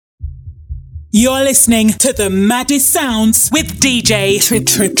You're listening to the maddest sounds with DJ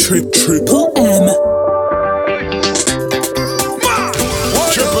Triple M.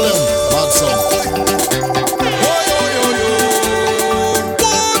 Triple M, mad song.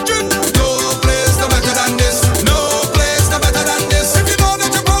 No place no better than this. No place no better than this. If you know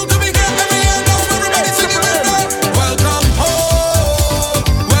that you're proud to be here, let me hear now. Everybody sing it with me. Welcome home.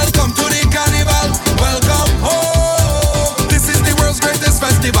 Welcome to the carnival. Welcome home. This is the world's greatest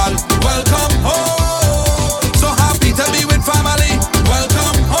festival. Welcome home. So happy to be with family.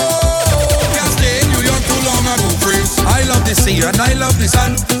 Welcome home. Can't stay in New York too long ago, freeze. I love the sea and I love the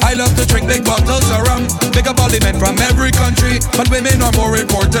sun. I love to drink big bottles of rum. Big up all the men from every country, but women are more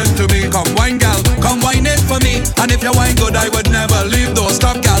important to me. Come wine, gal, come wine it for me. And if you wine good, I would never leave. Don't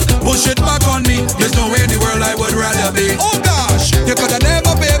stop, gal, push it back on me. There's nowhere in the world I would rather be. Oh gosh, you could have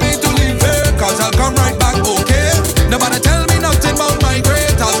never paid me to leave here, cause I'll come right back, okay? Nobody tell me nothing about my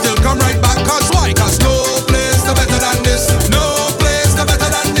great, I'll still come right back. Cause why? Cause no place no better than this. No place no better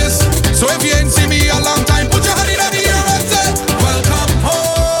than this. So if you ain't seen me a long time, put your hand in the air and say welcome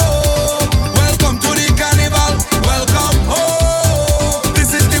home. Welcome to the carnival. Welcome home.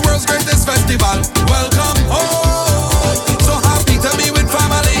 This is the world's greatest festival. Welcome home. So happy to be with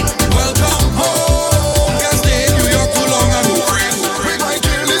family. Welcome home. Can't stay in New York too long and go free. We gon'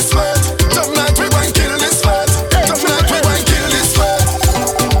 kill this sweat. Tonight we gon' kill this sweat. Tonight we gon' kill this sweat.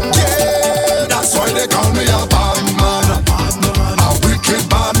 Yeah, that's why they call me a bad man. A wicked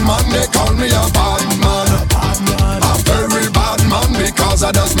bad man, they call me a bad man. A very bad man because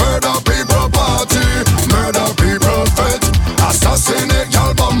I just murder people party, murder people fit, assassinate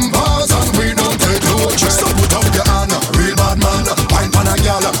y'all bumpers and we don't take no check. So put up your hand, real bad man. Wine pan a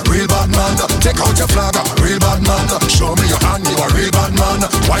gal, real bad man. Take out your flag, real bad man. Show me your hand, you a real bad man.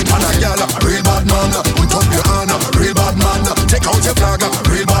 Wine pan a gal, real bad man. Put up your hand, real bad man. Take out your flag,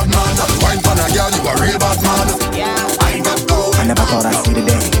 real bad man. Wine pan a gal, you a real bad man. I ain't not going. I never thought I'd see the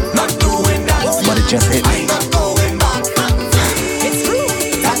day, Not doing that. but it just hit I me. ain't not going back. It's true.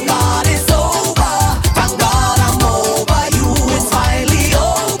 Thank God it's over. Thank God I'm over you. It's finally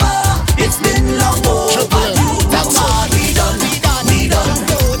over. It's been long overdue. Thank God we done.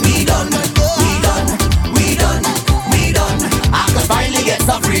 I could finally get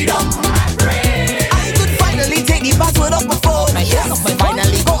some freedom. I could finally take the password off my phone. Yes.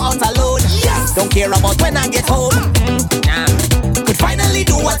 Finally go out alone. Yes. Don't care about when I get home. Nah. Could finally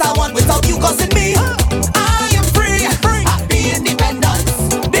do what I want without you causing me. I am free. Happy independence.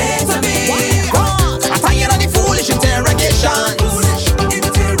 Day to me. I'm tired of the foolish interrogation. I'm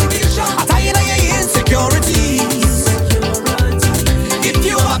tired of your insecurities. If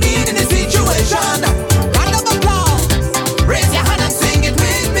you have been in this situation, round of applause. Raise your hand and sing it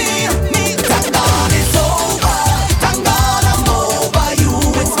with me. Thank God it's over. Thank God I'm over you.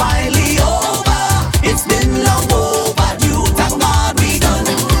 It's finally over. It's been long overdue. Thank God we done.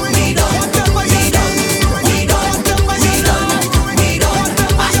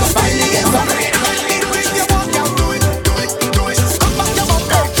 I could finally get some freedom.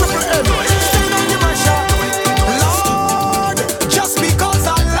 Lord, just because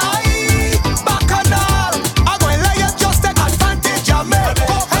I lie, bacchanal, I'm gonna let you just take advantage of me.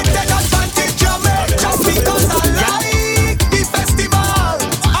 Go and take advantage of me. Just because I like the festival,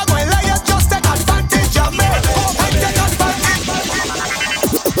 I'm gonna let you just take advantage of me. Go and take advantage.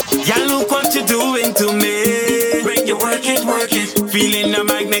 Yeah, look what you're doing to me. When you work it, feeling the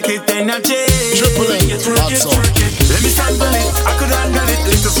magnetic energy. Triple M, mad song. Let me sample it, I could handle it.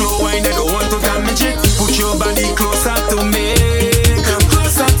 Little slow wine, I don't want to damage it. Put your body closer to me. Come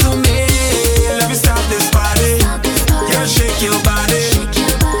closer to me. Let me start this party. Yeah, shake your body.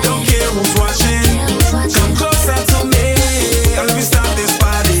 Don't care who's watching. Come closer to me. Let me start this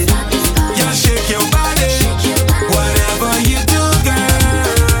party. Yeah, shake your body. Whatever you do,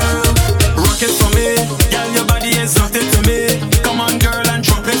 girl. Rock it for me. Girl, your body is something to me. Come on, girl, and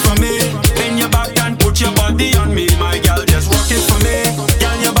drop it for me. Bend your back and put your body on me. My girl, just rock it for me.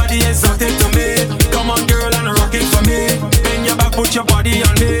 Girl, your body is something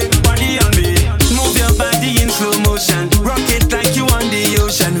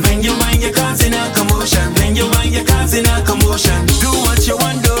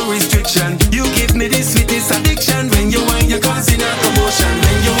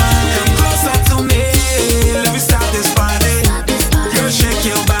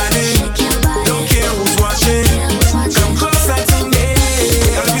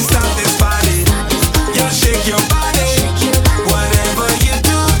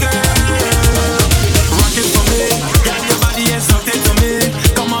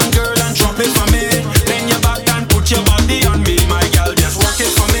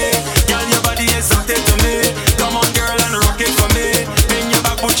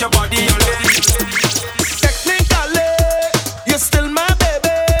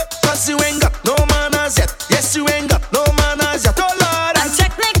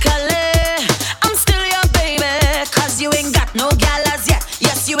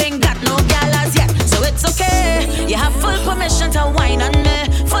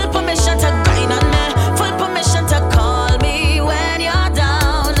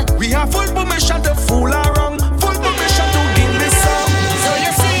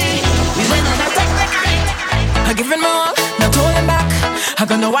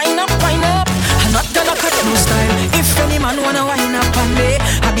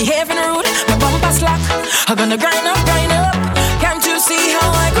behaving rude. My bumper slack, I'm gonna grind up. Can't you see how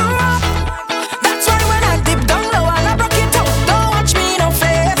I grew up? That's why when I dip down low and I rock it out, don't watch me no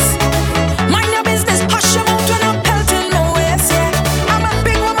face. Mind your business, hush your mouth when I'm pelting my waist, yeah. I'm a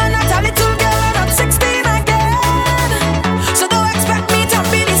big woman, not a little girl, I'm not 16 again. So don't expect me to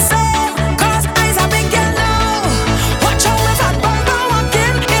be the same, cause I's a big girl now. Watch how my fat bumper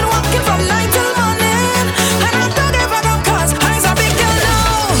walking, it walking from night till morning. And I don't give a damn cause I's a big girl now.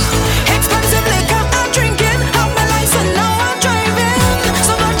 Expensive liquor I'm drinking, have my license now I'm driving.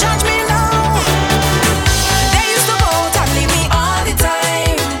 So don't judge me now. They used to go out and leave me all the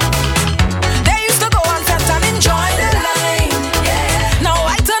time. They used to go and fest and enjoy their life. Now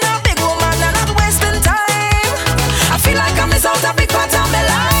I turn a big woman and not wasting time. I feel like I miss out a big part of my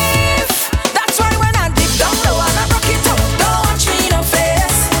life. That's why when I dip down low and I rock it up, don't watch me no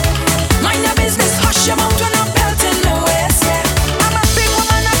face. Mind your business, hush your mouth when I'm pelting my waist, yeah. I'm a big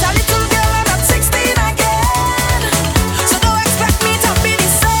woman, not a little girl, I'm not 16 again. So don't expect me to be the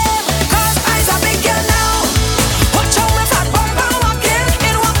same, cause I's a big girl now. Watch how my fat bumper walking,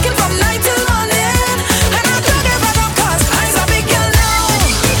 it walking from night till morning. And I don't give a damn cause I's a big girl now.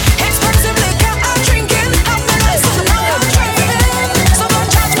 Expensive liquor I'm drinking, have my license now I'm driving. So don't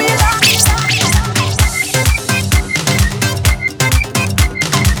judge me now.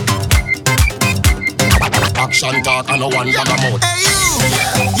 Action talk and no one got a mouth. Hey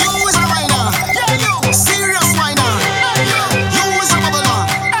you is a whiner, serious whiner. You is a bubbler,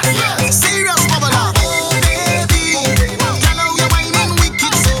 serious bubbler. Oh baby, girl how you whining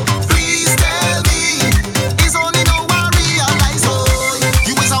wicked so. Please tell me, it's only now I realize. Oh,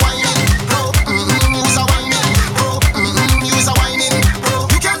 you is a whining pro, you is a whining pro, you is a whining pro.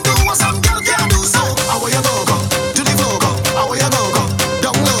 You can do what some girl can do so. How you go to the floor go? How you go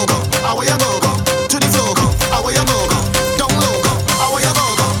down low go? How you go to the floor go? How you go down low go? How you go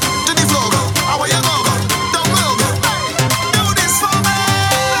to the floor go? How you go down low go? Do this for me.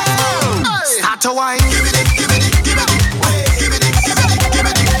 Start to whine. Give me the, give me the, give me the, give me the, give me the, give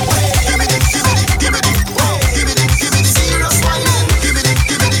me the, give me the, give me the, give me the, give me the, give me the serious whining. Give me the,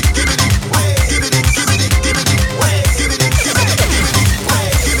 give me the, give me the, give me the, give me the, give me the, give me the, give me the, give me the,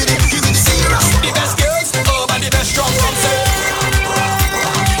 give me the, give me the serious. The best girls, and the best strong from say.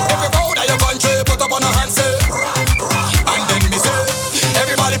 Every road of your country, put up on a hand say. And then me say,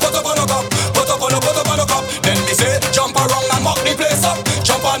 everybody put up on a cup, put up on a cup. Then me say, jump around and mock the place up,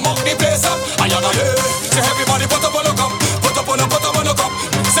 jump and mock the place up. And you know, say everybody put up on a cup, put up on a cup.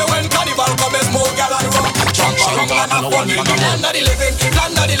 Say when carnival come, there's more gal and rum. Jump around and have fun in the land of the living,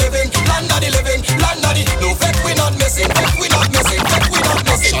 land of the living, land of the living, land of the. No fake we not missing, fake we not missing, fake we not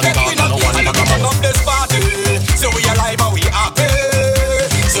missing, fake we not missing. And come up this party, so we alive and we happy.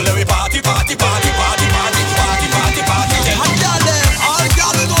 So let we party, party, party, party, party, party, party, party. And tell them, all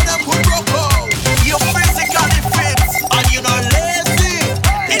y'all who know them could broke out. You physically fit and you not lazy.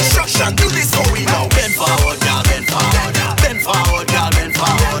 Instruction, do this so we know. Bend forward, y'all, bend forward. Bend forward, y'all, bend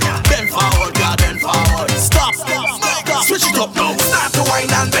forward. Bend forward, y'all, bend forward. Stop, switch it up now. Start to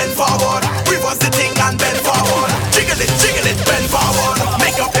whine and bend forward. Reverse the thing and bend forward. Jiggle it, bend forward.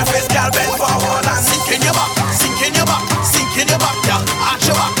 Make up your face, y'all, bend forward. And sink in your back, sink in your back, sink in your back, y'all. Arch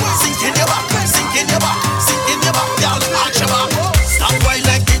your back, sink in your back, sink in your back, sink in your back, y'all. Arch your back. Stop whine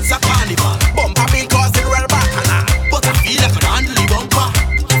like it's a carnival. Bumper because it well back and all. But I feel like I can handle the bumper.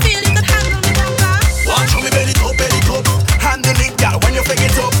 You feel you could handle me bumper? Watch how me belly top, handle it, girl, when you fling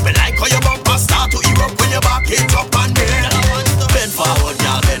it up. Me like how your bumper start to erupt when you back it up and down. Bend forward,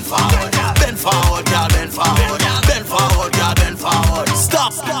 girl, bend forward. Bend forward, girl, bend forward. Bend forward, girl, bend forward.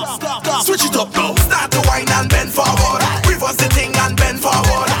 Stop, switch it up now. Start to whine and bend forward. Reverse the thing and bend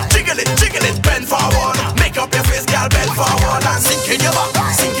forward. Jiggle it, bend forward. Make up your face, girl, bend forward. And sink in your back,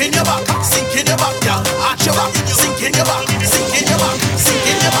 sink in your back, sink in your back, girl. Arch your back, sink in your back, sink in your back, sink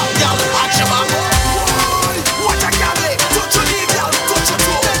in your back, girl. Arch your back. Watch a girl, touch your knee, girl, touch your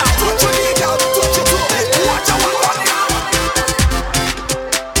toe. Touch your knee, girl, touch your toe. Watch a one,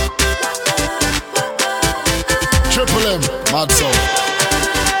 Triple M, mad sound.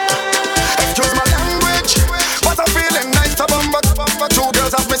 excuse my language, but I'm feeling nice to bum, but two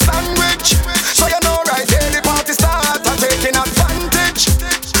girls have me sandwich. So you know right here the party start and taking advantage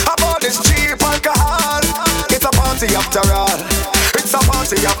of all this cheap alcohol. It's a party after all. It's a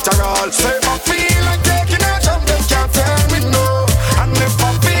party after all. So if I feel like taking a jump, they can't tell me no. And if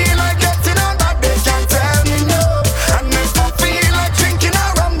I feel like getting on that, they can't tell me no. And if I feel like drinking a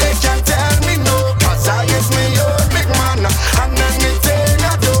rum, they can't tell me no. Cause I is me old big man, and then me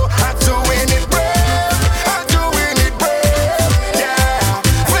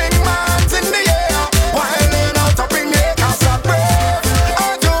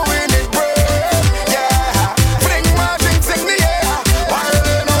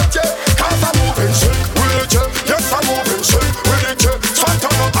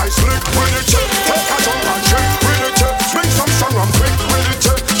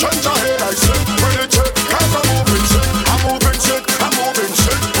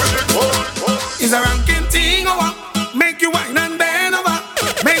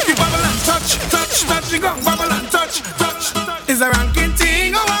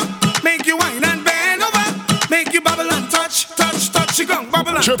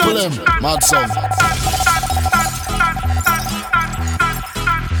Triple M, mad son.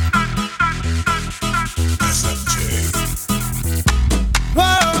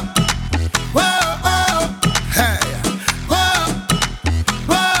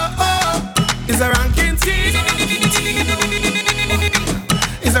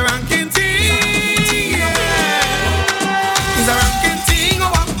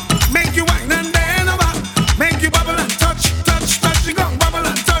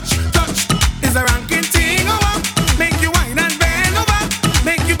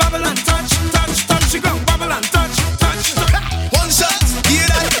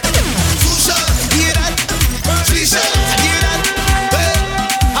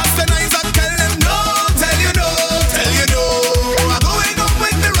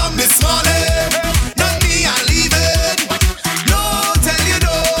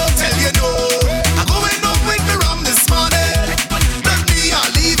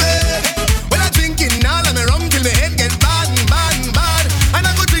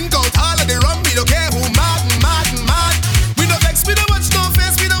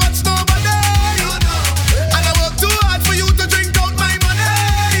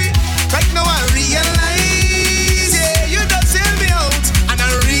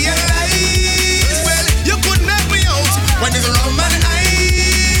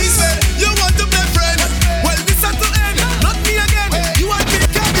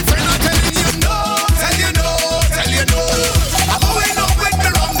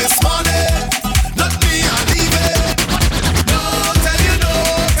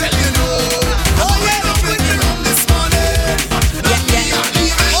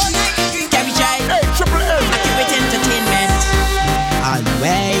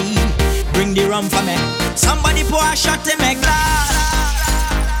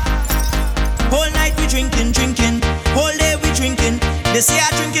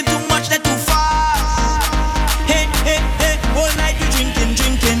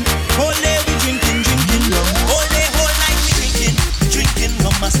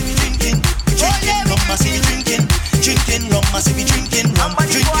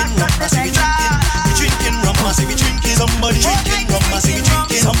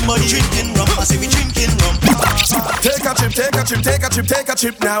 Take a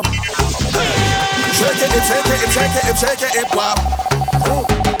chip now. Shake it, wow.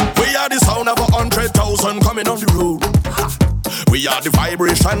 We are the sound of 100,000 coming on the road. We are the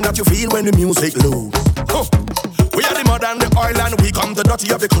vibration that you feel when the music loads. We are the mud and the oil and we come the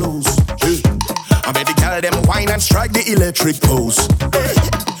dirty of the clothes. I made the girl them wine and strike the electric pose.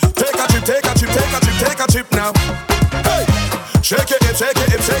 Take a chip now. Hey. Shake it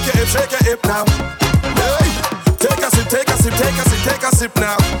now. Hey. Take a sip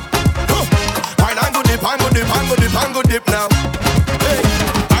now. Wine and go dip now. Hey,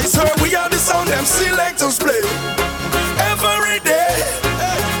 I swear we are the sound them selectors play every day,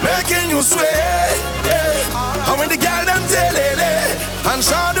 making you sway. And when the girl them tell it, and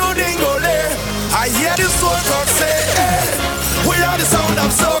shadow dingole, I hear the soul talk say, we are the sound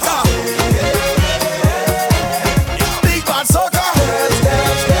of soca. Big bad soca.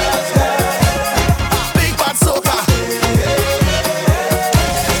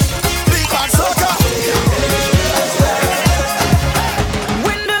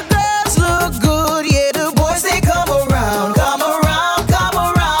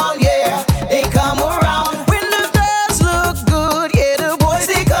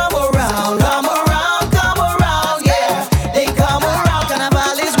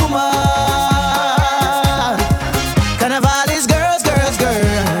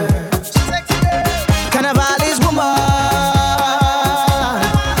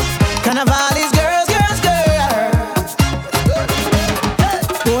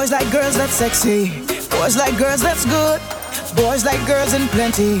 Sexy. Boys like girls, that's good. Boys like girls in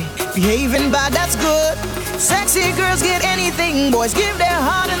plenty. Behaving bad, that's good. Sexy girls get anything. Boys give their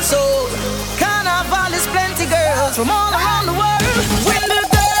heart and soul. Carnival is plenty girls from all around the world. When the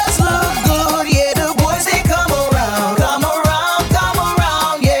girls look good, yeah, the boys they come around. Come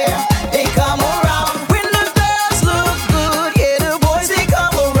around, yeah, they come around. When the girls look good, yeah, the boys they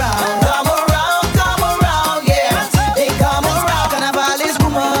come around. Come around, yeah, they come around. Carnival is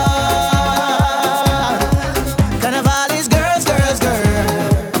woman.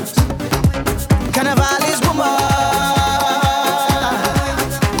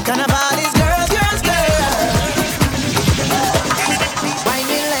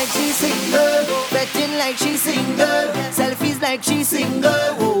 Like she's single,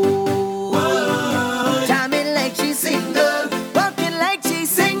 oh. Jamming like she's single, walking like she's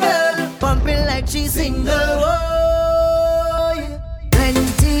single, pumping like she's single, oh.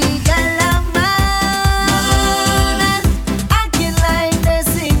 Yeah.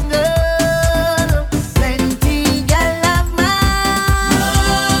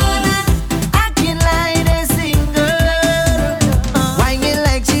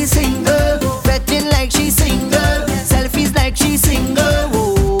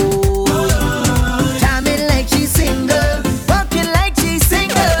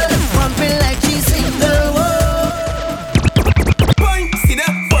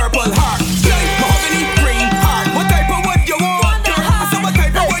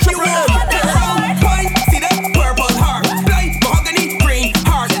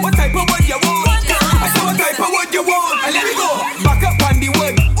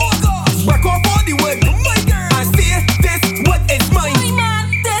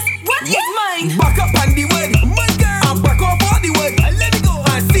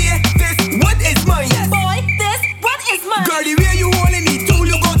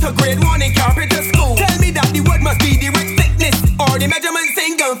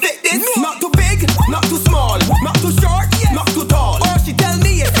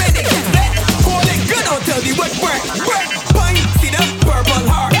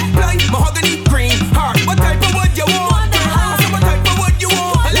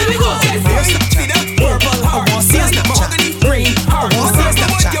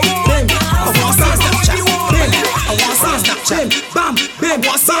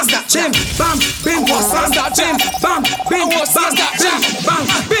 what's that jam? Bam, bim, what's that jam? Bam,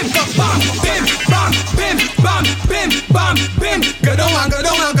 bim, bam, bim, bam, bim, bam, bim, bam, bim. Go down and go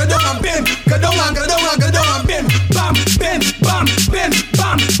down and go down and bim. Go down and go down and go down and bim. Bam, bim, bam, bim,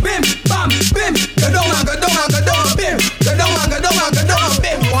 bam, bim, bam, bim. Go down and go down and go down and bim. Go down and go down and go down and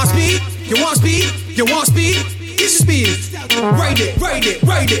bim. You want speed? You want speed? You want speed? It's speed. Ride it, ride it,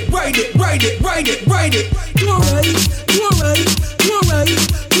 ride it, ride it, ride it, ride it, ride it. You alright? You alright? You alright?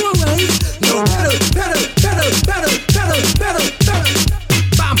 You alright? No, pedal, pedal, pedal, pedal, pedal, pedal, pedal.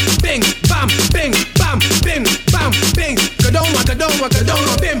 Bam, bing, bam, bing, bam, bing, bam, bing. Go down, go down, go down,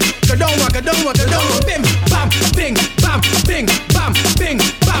 bim. Go down, go down, go down, bim. Bam, bing, bam, bing, bam, bing,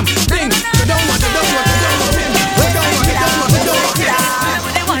 bam, bing. Go down, go down, go down, bim. Go down, go down, go down, bim.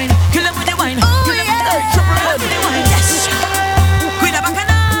 Kill him with the wine. Oh yeah, triple M with the wine. Yes. Queen of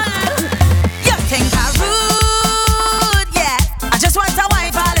Bacchanal. You think I'm rude? Yeah. I just want to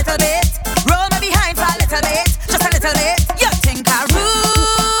wine for a little bit. Roll me behind for a little bit, just a little bit. You think I'm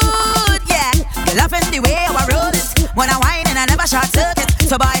rude? Yeah. You're loving the way I roll it. When I whine and I never short circuit,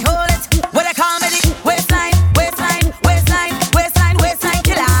 so boy hold it. What I call me the waistline, waistline, waistline, waistline, waistline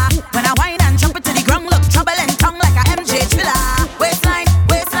killer. When I whine and jump it to the ground, look trouble and tongue like a MJ thriller. Waistline,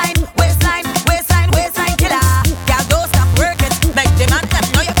 waistline, waistline, waistline, waistline killer. Girl, don't stop work it, make them and them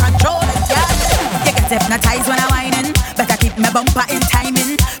know you control it, yeah. You get hypnotized when I whining, better keep my bumper in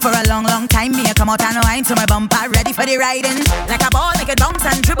timing. For a long, long time, me I come out and whine, so my bumper ready for the riding. Like a ball, make it bounce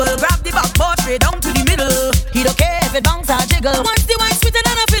and dribble. Grab the backboard straight down to the middle. He don't care if it bounce or jiggle. Once the wine sweeter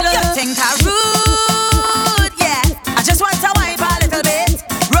than a fiddle. You think I'm rude? Yeah. I just want to wine for a little bit.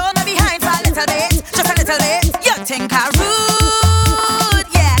 Roll me behind for a little bit, just a little bit. You think I'm rude?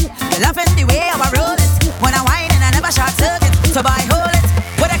 Yeah. You're loving the way I roll it. When I whine and I never short circuit, so boy hold it.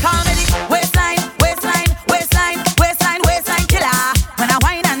 What I call me the waistline, waistline, waistline, waistline, waistline killer. When I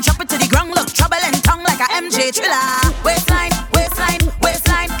whine and chop it to the ground, look trouble and tongue like a MJ thriller. Waistline, waistline,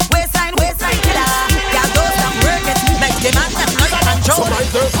 waistline, waistline, waistline killer. Girl, don't stop work it, make them and them know you control it. My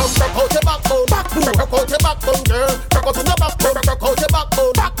girl, come rock out your backbone, backbone, rock out your backbone, girl. Rock out your backbone, rock out your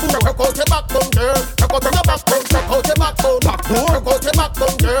backbone, backbone, rock out your backbone, girl. Rock out your backbone, rock out your backbone, backbone, rock out your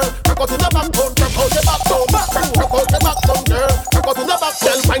backbone, girl. Rock out your backbone, rock out your backbone, backbone, rock out your backbone, girl. Rock out your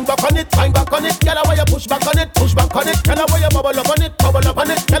backbone, wind back on it, wind back on it. Girl, why you push back on it, push back on it. Girl, why you bubble up on it, bubble up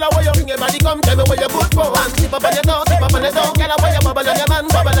on it. Girl, why you bring your body come, tell me where you put for. And tip up on your nose, tip up on your tongue. Girl, why you bubble on your man,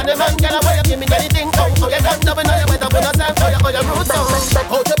 bubble on your man. Girl, why you give me anything? Oh, you done, never know you went up in a sand, oh, your roots on.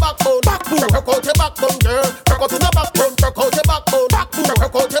 Rock out your backbone, backbone, rock out your backbone, girl. Rock out your backbone, rock out your backbone, backbone,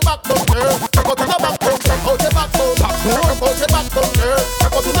 rock out your backbone, girl. Rock out your backbone, rock out your backbone, backbone, rock out your backbone, girl.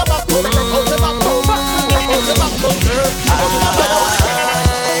 Rock out your backbone, rock out your backbone, backbone, rock out your backbone, girl.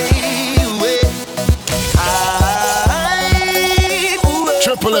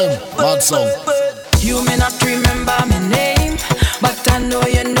 Triple M, mad song. You may not remember my name, but I know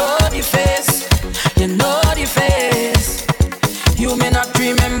you know the face. You know the face. You may not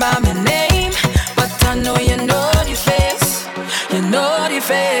remember my name, but I know you know the face. You know the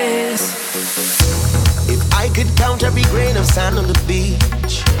face. If I could count every grain of sand on the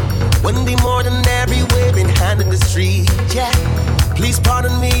beach, wouldn't be more than every waving hand in the street. Yeah, please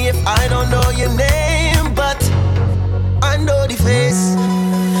pardon me if I don't know your name, but I know the face.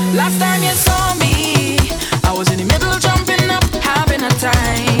 Last time you saw me, I was in the middle jumping up, having a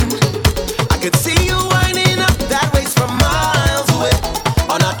time. I could see you winding up that waist from miles away.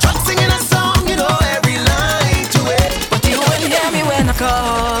 On a truck singing a song, you know every line to it. But you will hear me when I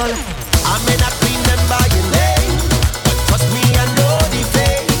call. I may not remember your name, but trust me, I know the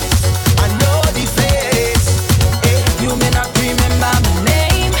face. I know the face. Hey. You may not remember my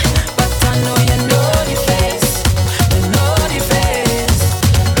name, but I know you know the face. You know the face.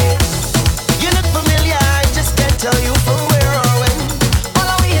 You look familiar, I just can't tell you from where or when. All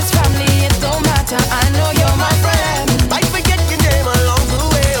we is family, it don't matter. I know you're my friend. Might forget your name along the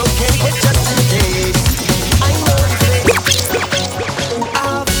way, okay? But just in case, I know the face.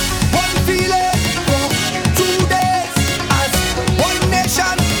 One feeling, 2 days, as one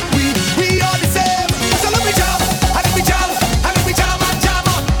nation, we are the same. So let me jam, and let me jam, and let me jam and jam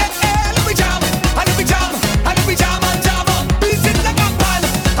on. Let me jam, and let me jam, and let me jam and jam on. Beat it like a pan,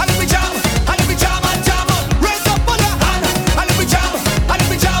 and let me jam, and let me jam and jam on. Raise up on your hand, and let me jam, and let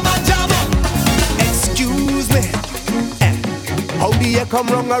me jam and jam on. Excuse me, how the year come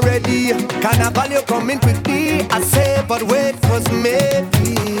wrong already? Carnival you coming quickly, I say, but wait for maybe.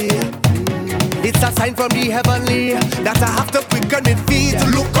 It's a sign from the heavenly that I have to quicken it feet.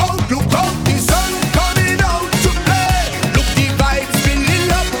 Look out, the sun coming out to play. Look the vibes filling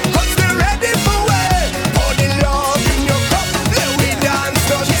up, 'cause we're ready for way. Pour the love in your cup, let we dance,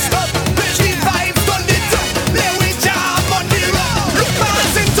 don't stop. Push the vibes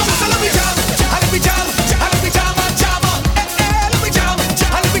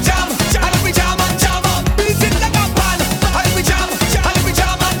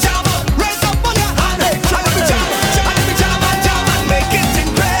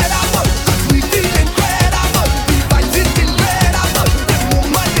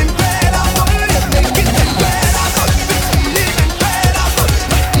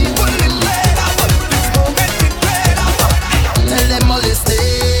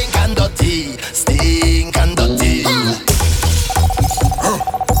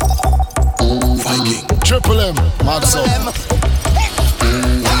Triple M, mad song.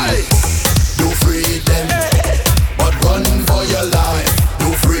 You free them, but run for your life.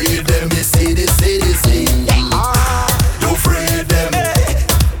 You free them, you see this, You free them,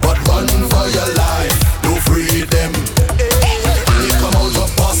 but run for your life. You free them. They come out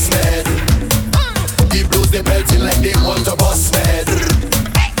of boss man. The blues they belting like they want to boss man.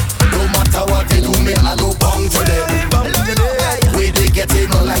 No matter what they do, me I go bong to them. Way they get in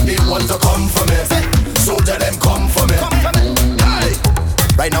like they want to come for me. Soldier them come for me.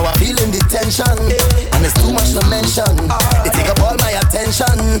 Right now I'm feeling the tension, and it's too much to mention. They take up all my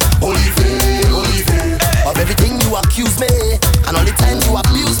attention. Holy faith, of everything you accuse me, and all the time you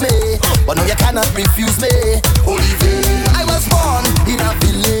abuse me, but now you cannot refuse me. Holy faith, I was born in a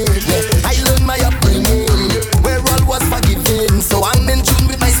village. I learned my upbringing, where all was forgiven. So I'm in tune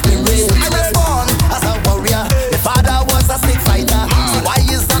with my spirit. I was born as a warrior. My father was a snake fighter. So why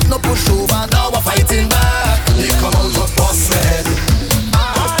is that no pushover? Now we're fighting back. They come out of boss man.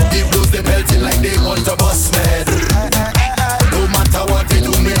 They belting like they want to bust me. No matter what they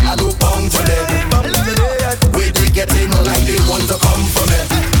do, me I do bong for them. Way they get in like they want to come for me.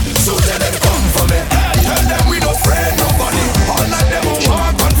 So let them come for me. Tell them we don't friend nobody. All of them who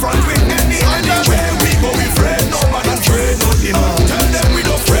walk on front with anywhere we go we friend nobody. Trade no demand. Tell them we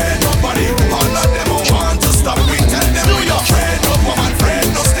don't friend nobody. All of them who want to stop we tell them we don't friend no woman, friend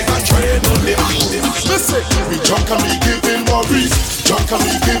no stick and trade no limit. Listen, we drunk and we giving worries. Drunk and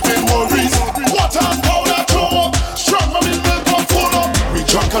we giving worries. What I'm powder throw up. Strong and we milk up full up. We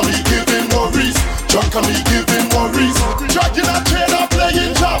drunk and we giving worries. Drunk and we giving worries. Dragging a chain and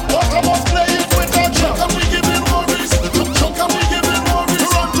playing job. What I was playing with a drunk and we giving worries. Drunk and we giving worries.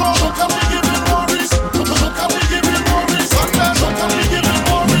 Drunk and we giving worries. Drunk and we giving worries. Drunk and we giving worries.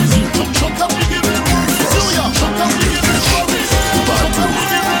 Drunk and we giving worries. Drunk and we giving worries. Drunk and we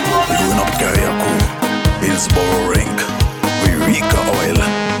giving worries. Doing up Kariakou, Hillsborough Rink, Eureka Oil,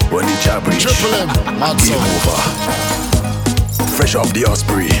 when the job reach, Triple M, mad game song. over. Fresh off the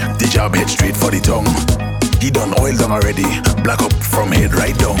Osprey, the job head straight for the tongue. He done oil done already, black up from head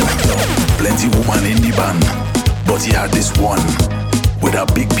right down. Plenty woman in the band, but he had this one with a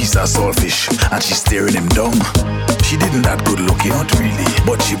big piece of saltfish, and she staring him down. She didn't that good looking, not really,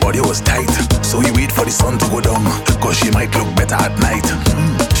 but she body was tight. So he wait for the sun to go down, cause she might look better at night.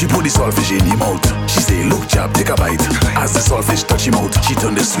 She put the saltfish in him out. She say, look chap, take a bite. As the saltfish touch him out, she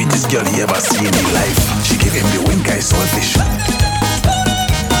turned the sweetest girl he ever seen in life. She gave him the wink eye saltfish.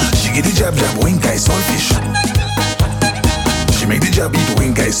 She gave the jab jab wink eye saltfish. She make the jab eat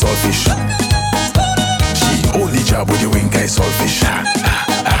wink eye saltfish. She hold the jab with the wink eye saltfish.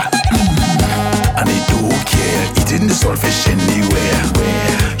 And he don't care, eating the saltfish anywhere.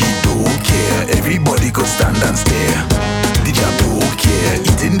 He don't care, everybody could stand and stare. The jab don't care,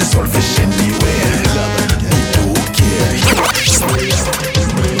 eating the saltfish anywhere. He don't care.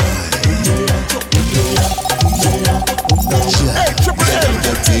 Hey, Triple M.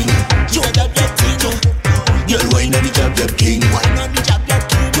 Girl, wine on the jab jab king.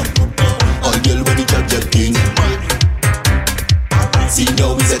 All girl when the jab jab king. See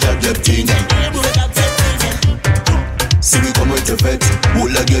now it's a jab jab king. See we come with a vet.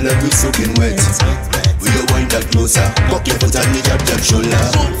 Hold a girl and we soaking wet. We you wine that closer. Cock your foot on the jab jab shoulder.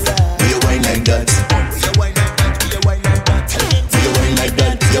 We you wine like that. We you wine like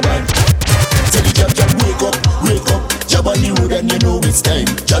that. Yeah man. Tell the jab jab wake up, wake up. Jab on the road and you know it's time.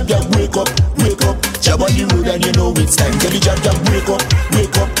 Jab jab wake up, wake up. Jab on the road and you know it's time. Tell the jab jab wake up,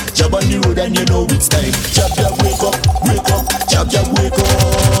 wake up. Jab on the road and you know it's time. Jab jab wake up, wake up. Jab jab wake up.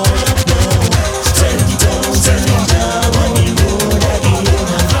 Tell the jab on the road again.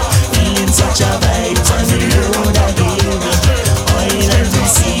 Feeling such a vibe on the road again. Oil and we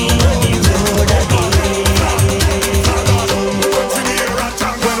see on the road again.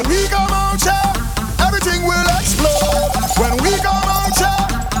 When we come out here, everything will explode. When we come out here,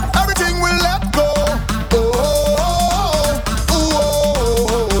 everything will let go. Oh, oh, oh, oh,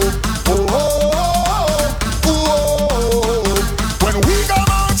 oh, oh, oh, oh.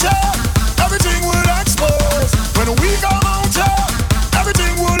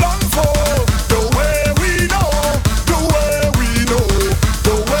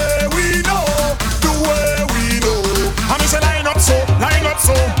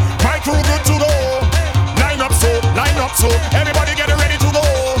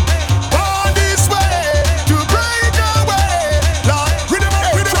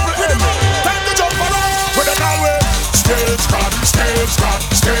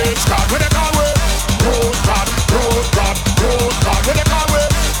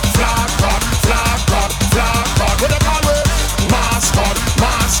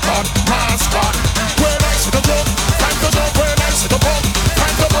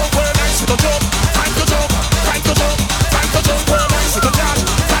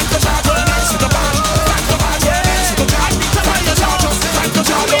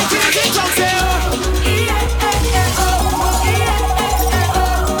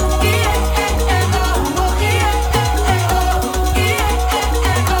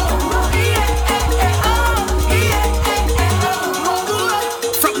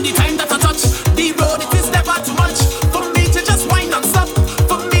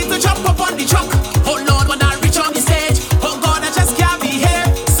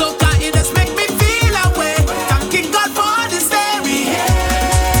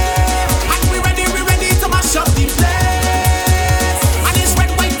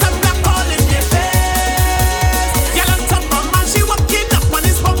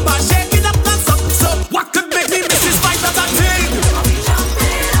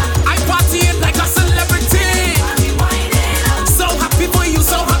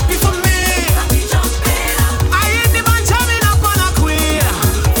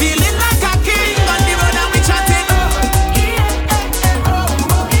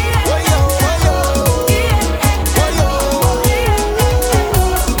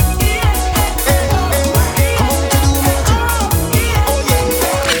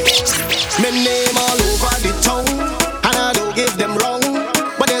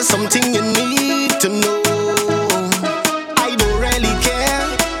 something you need to know. I don't really care,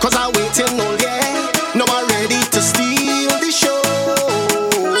 'cause I waiting all year. Now I'm ready to steal the show.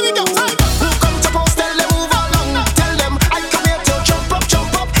 Who come to post, tell them move along. Tell them I come here to jump up,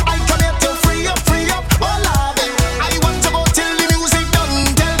 jump up. I come here to free up, oh love it. I want to go till the music done.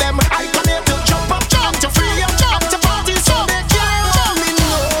 Tell them I come here to jump up, to free up, to party so they can't hold me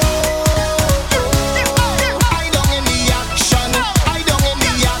no. I don't in the action, I don't in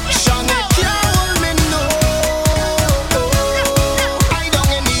the action. They can't hold me no. I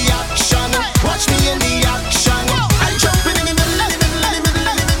don't in the action, watch me in the action. I jump in the middle,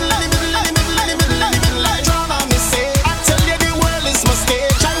 drama me say. I tell you the world is my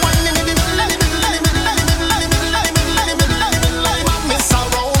stage. I whine in the middle, madness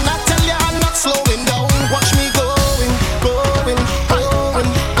around. I tell you I'm not slowing down. Watch me going, going, going,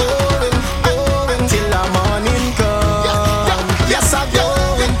 going, going till the morning come. Yes, I'm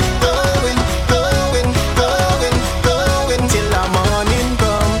going, going, going, going, going till the morning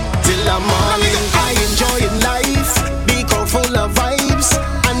come. Till the morning, I enjoying life, be full of vibes,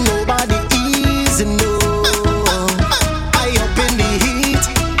 and nobody easy no. I up in the heat,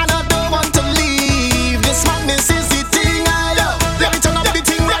 and I don't want to leave. This madness is the thing I love. Let me turn up the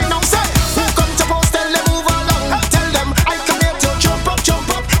thing right now. Say, who come to post? Tell them move along. Tell them I come here to jump up, jump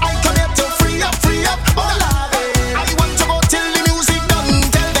up. I come here to free up, oh love it. I want to go till the music done.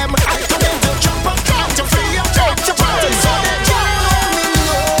 Tell them I come here to jump up, to free up, to party so they can't hold me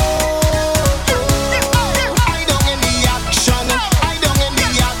no. I don't in the action, I don't in the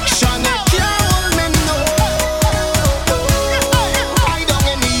action. They can't hold me no. I don't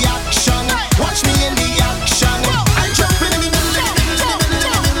in the action, watch me in the action. I jump in the middle,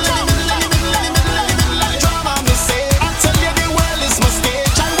 drama me say. I tell you the world is my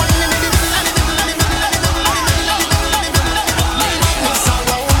stage. I whine in the middle, madness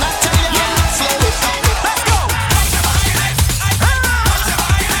around. I tell you I'm not slowing down. Let's go.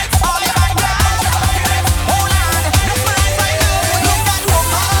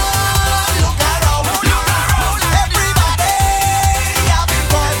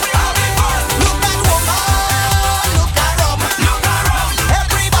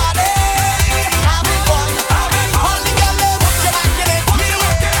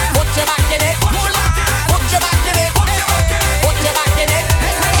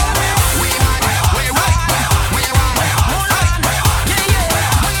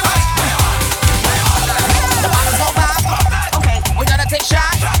 Okay, we gotta take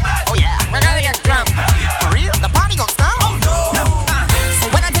shots. Oh yeah, we're gonna get drunk. For real? The party gon' stop? Oh no. So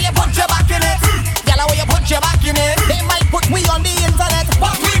when I tell you put your back in it, yalla where you put your back in it. They might put we on the internet,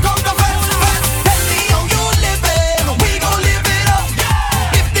 but we gon' go first. Tell me how you living, we gon' live it up.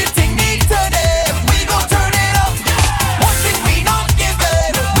 If the thing needs turning, we gon' turn it up. One thing we not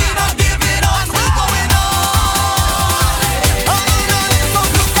giving, we not giving on. We going on. So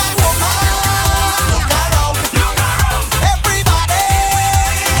look at woman, look around. Everybody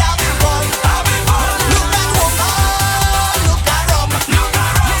having fun. Look at woman, look around.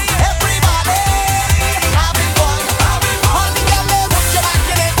 Everybody having fun. On the girl, put your back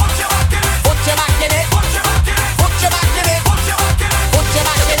in it. Put your back in it. Put your back in it. Put your back in it. Put your back in it. Put your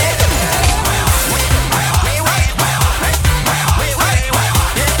back in it.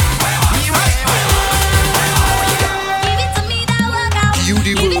 You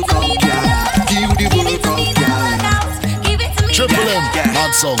the workout, girl. You the workout, girl. Triple M,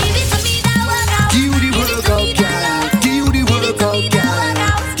 mad song. You the workout, girl. You the workout, girl.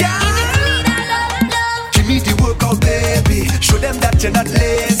 Give me the workout, baby. Show them that you're not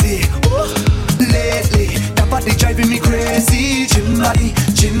lazy. Oh, lately, that body driving me crazy. Gym body,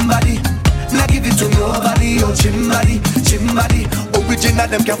 gym body. Now give it to nobody. Oh, gym body, gym body. Original,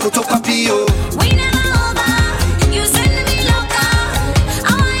 them can photocopy. Oh. We never over. You sending me loca.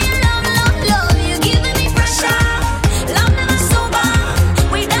 I want your love, love, love. You giving me pressure. Love never sober.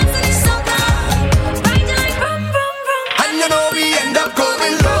 We dancing in soca. Riding like vroom, vroom, vroom. And you know we end up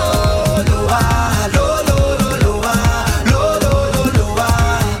going low, lower, low, low, low, lower, low, low, low, lower,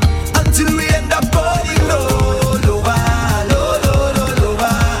 until we end up going low, lower, low, low, low,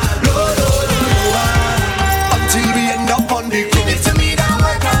 lower, low, low, low, lower, until we end up on the ground. Give it to me that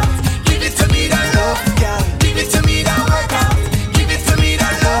workout, give it to me that love, girl. Give it to me that workout, give it to me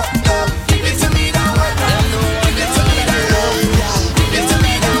that love, love. Give it to me that workout, give it to me that love, girl. Give it to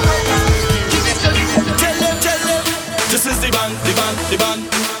me that workout, give it to me. Tell them, this is the band, the band, the band.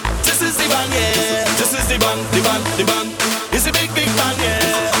 This is the band, yeah. This is the band, the band, the band. It's a big, big band, yeah.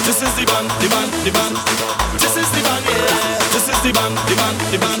 This is the band, the band, the band. This is the band, yeah. This is the band, the band,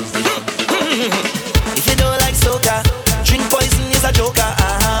 the band. If you don't like soca, drink poison is a joker.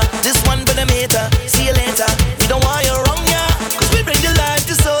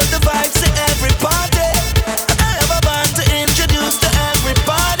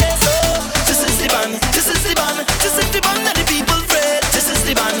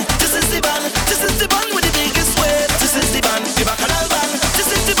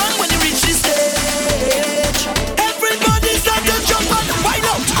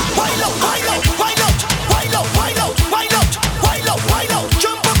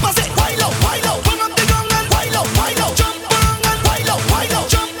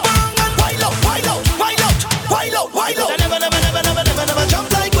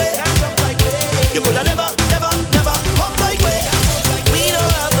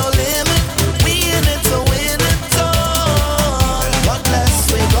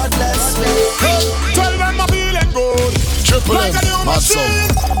 machine.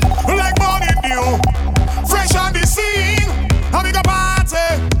 Like morning dew, fresh on the scene. A big party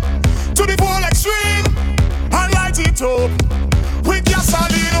to the full extreme and light it up with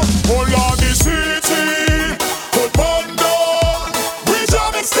gasoline. Oh Lord, the city could burn down. We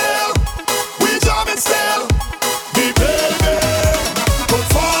jamming still, we jamming still. The building could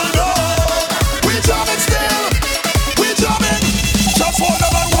fall down. We jamming still, we jamming. Just hold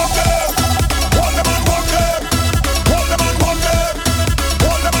them and walk them, hold them and walk them, hold them and walk them,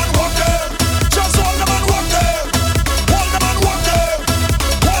 hold them and walk them. Just hold them and walk them, hold them and walk them,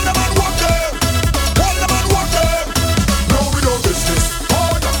 hold them and walk them, hold them and walk them. No, we do business.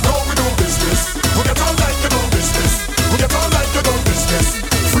 Oh yeah, no, we do business. We get on like you do business. We get on like you do business.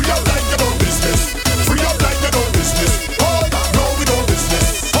 Free up like you do business. Free up like you do business. Oh yeah, no, we do business.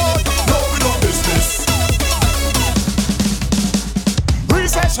 Oh yeah, no, we do business.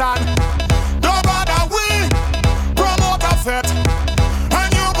 Recession, no bother we promote a fet,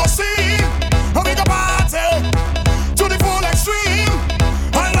 and you go see a bigger party to the full extreme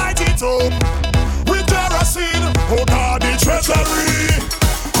and light it up with kerosene. Oh God, the treasury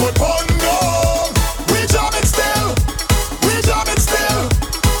could burn down. We jamming still, we jamming still.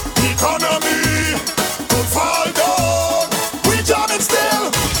 The economy could fall down. We jamming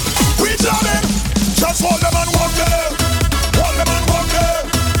still, we jamming. Just hold them and walk them, hold them and walk them,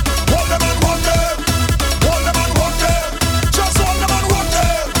 hold them and walk them, hold them and walk them. Just hold them and walk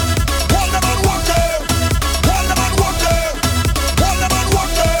them, hold them and walk them, hold them and walk them, hold them and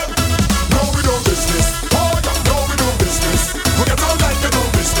walk them. No, we do business. Oh yeah, no, we do business. We get on like you do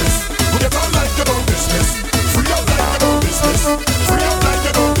business. We get on like you do business. Free up like you do business. Free up like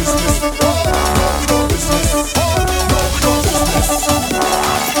you do business. Oh, no, we do business. Oh, no, we do business.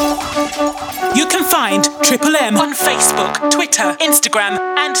 You can find Triple M on Facebook, Twitter, Instagram,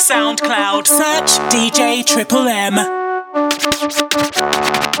 and SoundCloud. Search DJ Triple M.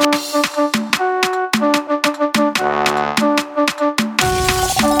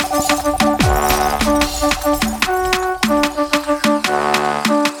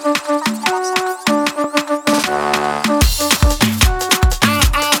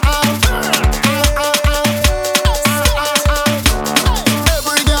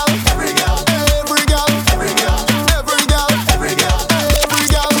 Every girl, every girl, every girl, every girl, every girl, every girl, every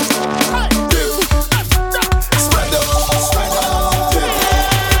girl. Dip, spread out, dip,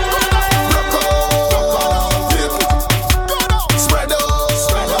 rock out, dip,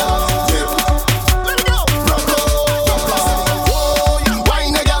 spread out, dip, rock out. Oh, yeah.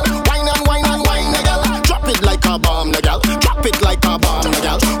 Wine a girl, wine and wine and wine a girl. Drop it like a bomb, a girl. Drop it like a bomb, a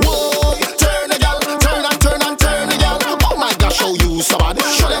girl. Whoa, turn a girl, turn and turn and turn a girl. Oh my gosh, show you somebody.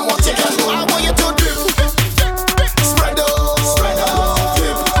 Show them what you can do. I want you to dip, spread out,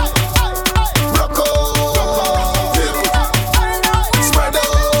 dip, rock out, dip, spread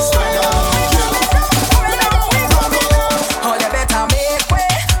out, dip, rock out. All you better make way,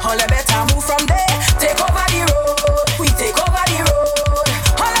 all you better move from there. Take over the road, we take over the road.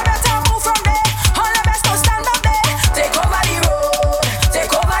 All you better move from there, all you best to stand up there. Take over the road,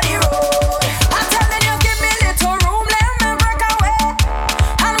 take over the road. I'm telling you, give me little room, let me break away.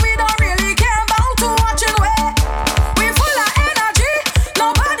 And we don't really care about to watching way. We full of energy,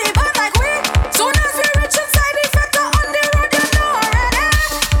 nobody bad like we. Soon as we reach inside the factor on the road, you know already.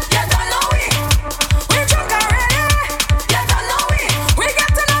 You don't know we drunk already. You don't know we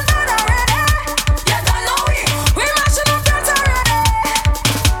getting on bad already. You don't know we mashing up that already.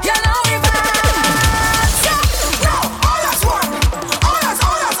 You know we bad. So now all as one, all as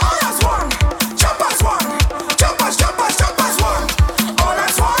one. Jump as one, jump as one. All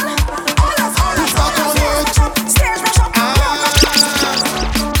as one, all as one. Stage mash up.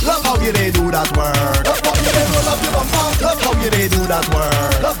 Love how you they do that work. Love how you they roll up your bumper. Love how you they do that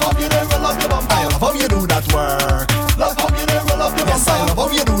work. Love how you they roll up your bumper. I love how you do that work. Love how you they roll up your bumper. Yes, I love how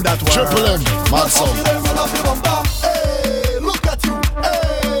you do that work. Triple M, mad Love how song. you they roll up your bumper. Hey, look at you.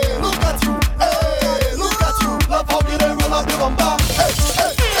 Hey, look at you. Hey, look at you. Love how you they roll up your bumper. Hey,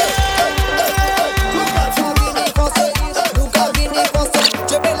 hey, hey, hey, hey, hey. Look at you.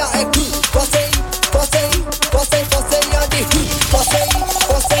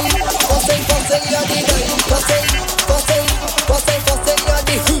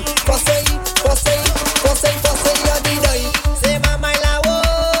 Se mama la wo,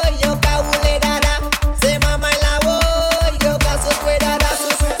 yo kaule dada. Se mama la wo,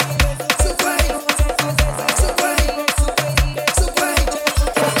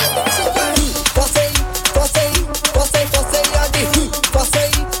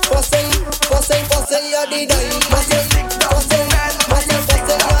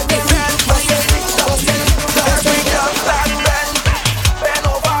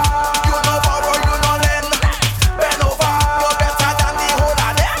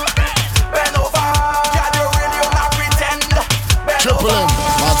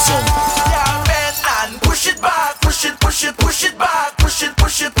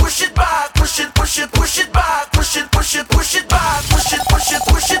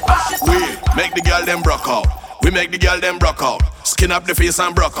 make the girl them broke out. We make the girl them broke out. Skin up the face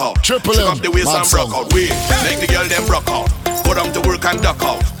and broke out. Triple Pick M, up the waist and broke out. We make the girl them broke out. Go down to work and duck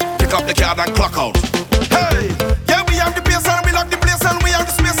out. Pick up the card and clock out. Hey, yeah, we have the bass and we lock the place and we have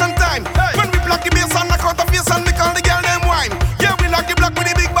the space and time. Hey. When we block the bass and knock out the face and we call the girl them wine. Yeah, we lock the block with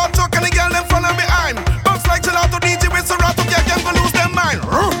the big bad truck and the girl them front and behind. Bounce like gelato DJ with Serato, yeah, them go lose them mind.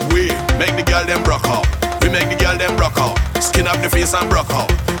 We make the girl them broke out. We make the girl them broke out. Skin up the face and broke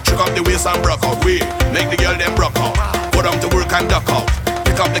out. Trick up the waist and broke out. We make the girl them broke out. Go down to work and duck out.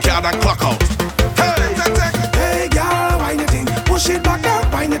 Pick up the card and clock out. Hey, hey, girl, wine the thing. Push it back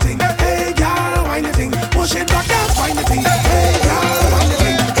up, wine the thing. Hey, girl, wine the thing. Push it back up, wine the thing. Hey, girl, wine the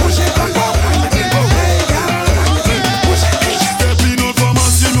thing. Push it back up, wine the thing. Hey, girl, wine the thing. Push it. Stepping out from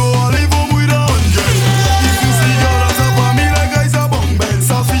us, you know I live on with 100. If you see girl on top of me like guys a bum bell.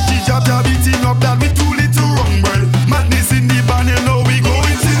 Sausage jab jab eating up that me too little rumble. Madness in the band, you know we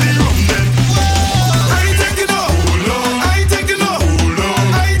going to the rum then. I ain't taking no hold on. I ain't taking no hold on.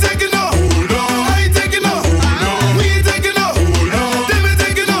 I ain't taking no hold on. I ain't taking no hold on. We ain't taking no hold on. Them ain't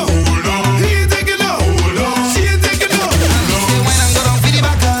taking no hold on. He ain't taking no hold on. She ain't taking no hold on. When I'm go down for the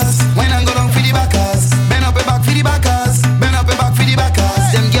backers, when I'm go down for the backers, bend up and back for the backers, bend up and back for the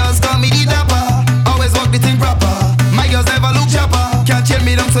backers. Them girls call me the dapper, always walk the thing proper. My girls never look chopper, can't chill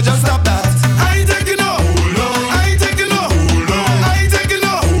me down, so just stop that. I ain't taking no hold on. I ain't taking no hold on. I ain't taking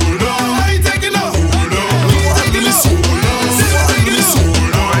no hold on. I ain't taking no hold on. We ain't taking no hold on. We ain't taking no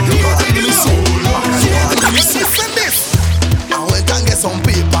hold on. We ain't taking no hold on. Listen this, I went and get some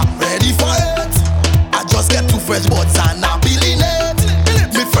paper, ready for it. I just get two fresh buds and I'm feeling it.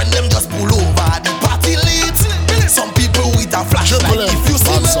 Me friend them just pull over the party lit. Some people with a flashlight, Triple M, if you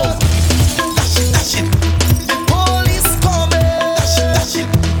see bad me. song. Dash it, dash it. The police coming. Dash it, dash it.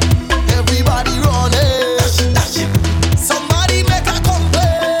 Everybody running. Dash it, dash it. Somebody make a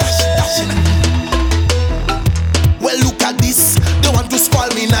complaint. Dash it, dash it. Well, look at this. They want to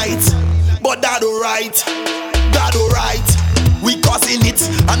spoil me night, but that alright. That alright. We causing it,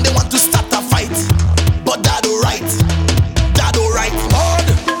 and they want to start a fight, but that alright. That alright. Hard.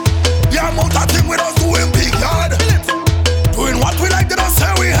 The amount of thing we don't do in big yard. Doing what we like, they don't say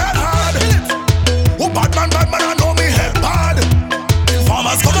we head hard. Oh, bad man, I know me head bad.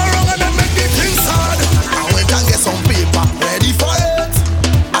 Farmers come around and then make the thing sad. I went and get some paper, ready for it.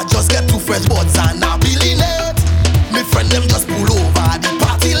 I just get two fresh buds and I'm feeling it. Me friend them just pull over the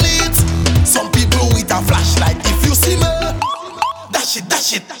party lit. Some people with a flashlight, if you see me. Dash it,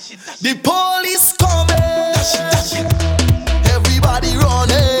 dash it. The police coming. Dash it, dash it. Everybody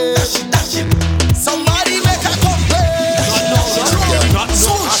running. Dash it, dash it. Somebody make a complaint.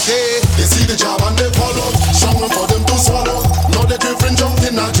 They see the job and they follow. Strong for them to swallow. Know they different jump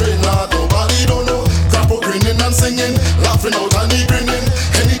in a train, lad. Nobody don't know. Crap grinning and singing, laughing out and he grinning.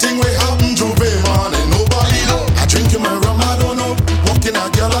 Anything will happen to pay man and nobody know. I drink in my rum, I don't know. Walking a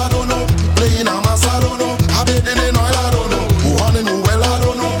girl, I don't know. Playing a mass, I don't know. I bet in oil, I don't know. Who on in who well, I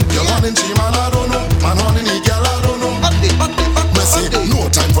don't know. Girl on in cheap, man, I don't know. Man on in the girl, I don't know. Me say, no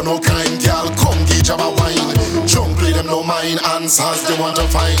time for no crime, girl. Come get your wine. Jump, play them no mind. Answers they want to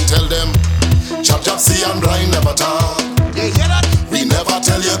find. Tell them, chop chop, see and blind, never talk. We never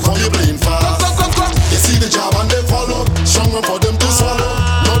tell you, come you playing fast. They see the job and they follow. Stronger for them to swallow.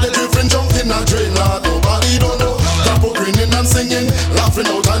 Now they different jump in a train, lad. Nobody don't know. Capo grinning and singing, laughing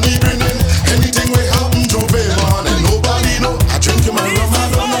out and he grinning. Anything will happen to pay man and nobody know. I drink in my rum, I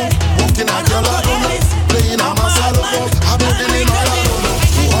don't know. Walking a girl, I don't know. Playing a mass, I don't know. I bet in oil, I don't know.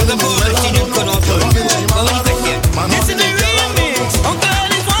 Who on the move, well, I don't know. Girl on in cheap, man, I don't know. Man on in the girl, I don't know. Oh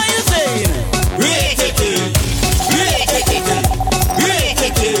girl, it's what you saying.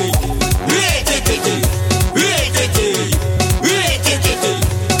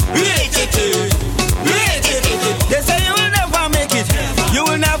 They say you will never make it, you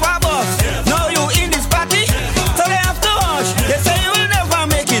will never bust. No, you in this party, so they have to hush. They say you will never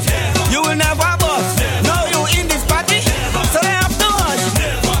make it, you will never bust. No, you in this party, so they have to hush.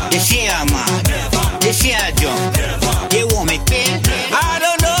 You see her man, you see her jump, you won't make pain. I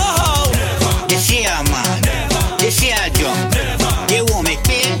don't know how. You see her man, you see her jump, you won't make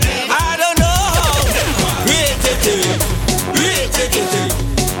pain. I don't know how.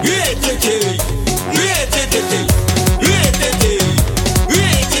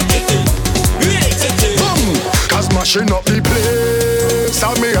 Cause mashing up the place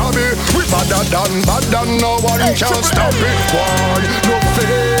and me hobby. We badder than no one can stop it. Why? No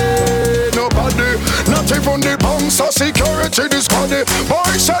fear, nobody. Not even the banks or security this body.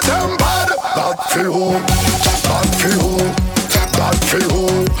 Boys say them bad. Bad for who? Bad for who? Bad for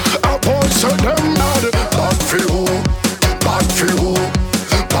who? A boy say them bad. Bad for who? Bad for who?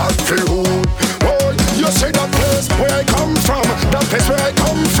 Bad for who?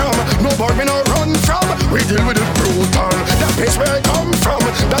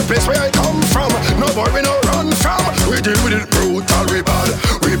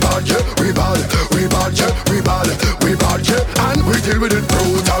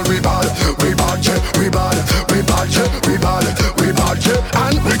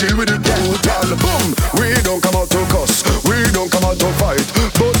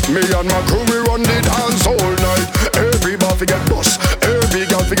 Me and my crew, we run the dance all night. Every bar fi get bust, every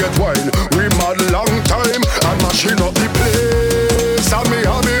girl fi get wine. We mad long time and mashing up the place. And me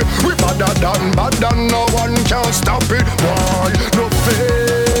hobby, we badder than no one can stop it. Why? No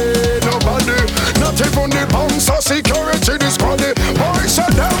fear, nobody. Not even the bouncer, security, this squad. Boys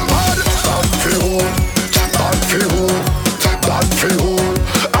are them bad. Bad fi who? Bad fi who? Bad fi who?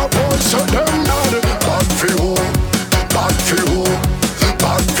 A boys are them bad. Bad fi who? Bad fi who?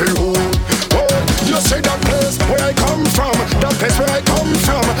 Bad fi who? Oh, you see that place where I come from? That place where I come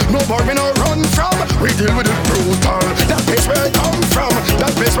from. No more we no run from. We deal with it brutal. That place where I come from. That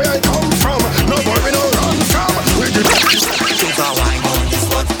place where I come from. No more we no run from. We deal. Take a wine on this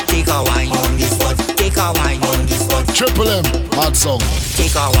spot. Take a wine on this spot. Take a wine on this spot. Triple M, hot song.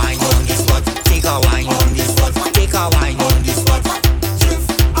 Take a wine on this spot. Take a wine on this spot. Take a wine on this spot.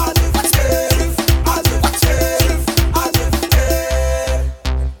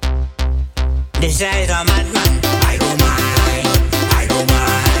 This is a madman. I don't mind. I don't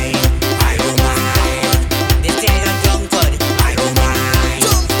mind. I don't mind. This is a drunkard. I don't mind.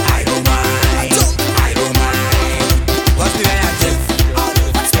 I don't mind. I don't mind. What's the matter?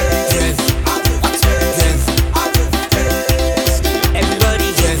 Everybody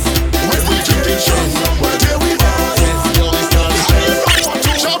just. When we drinking strong, well there we are.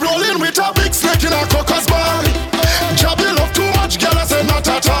 Job rolling with a big snake in a cocker's bar. Job you love too much, girl I say not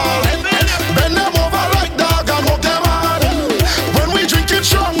at all. Bend them over like dog and hook them hard. When we drinking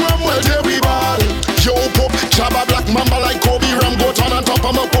strong rum, well there we ball. Yo pop, Jabba black mamba like Kobe. Ram goat on top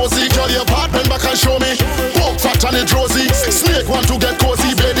of my posy. Girl your part, bend back and show me. Poke fat and it rosy. Snake want to get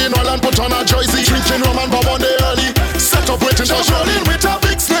cozy. Bed in oil and put on a jersey. Drinking rum and bob on the early. Set up waiting, just rolling with a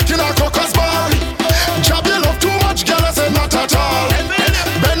big snake in a cocker's bar. Job you love too much, girl I say not at all.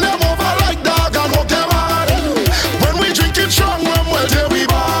 Bend them over like dog and hook them hard. When we drinking strong rum, well there we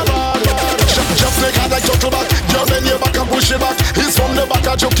ball. Just snake hard like turtle back. Girl bend your back and push it back. It's from the back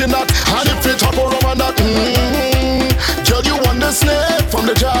a joking that. And if it hop around and that. Girl you want the snake from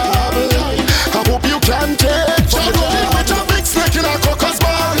the job. I hope you can take from the job. With a big snake in a cocker's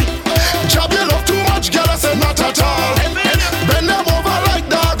bar. Job you love too much, girl I say not at all. Bend them over like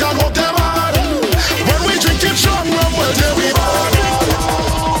dog and hook them hard. When we drinking strong rum, well there we ball.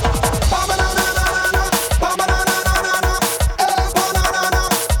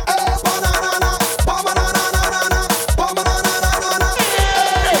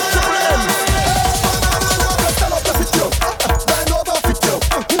 Stand up, fit you. Bend over, fit you.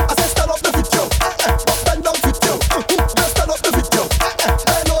 I say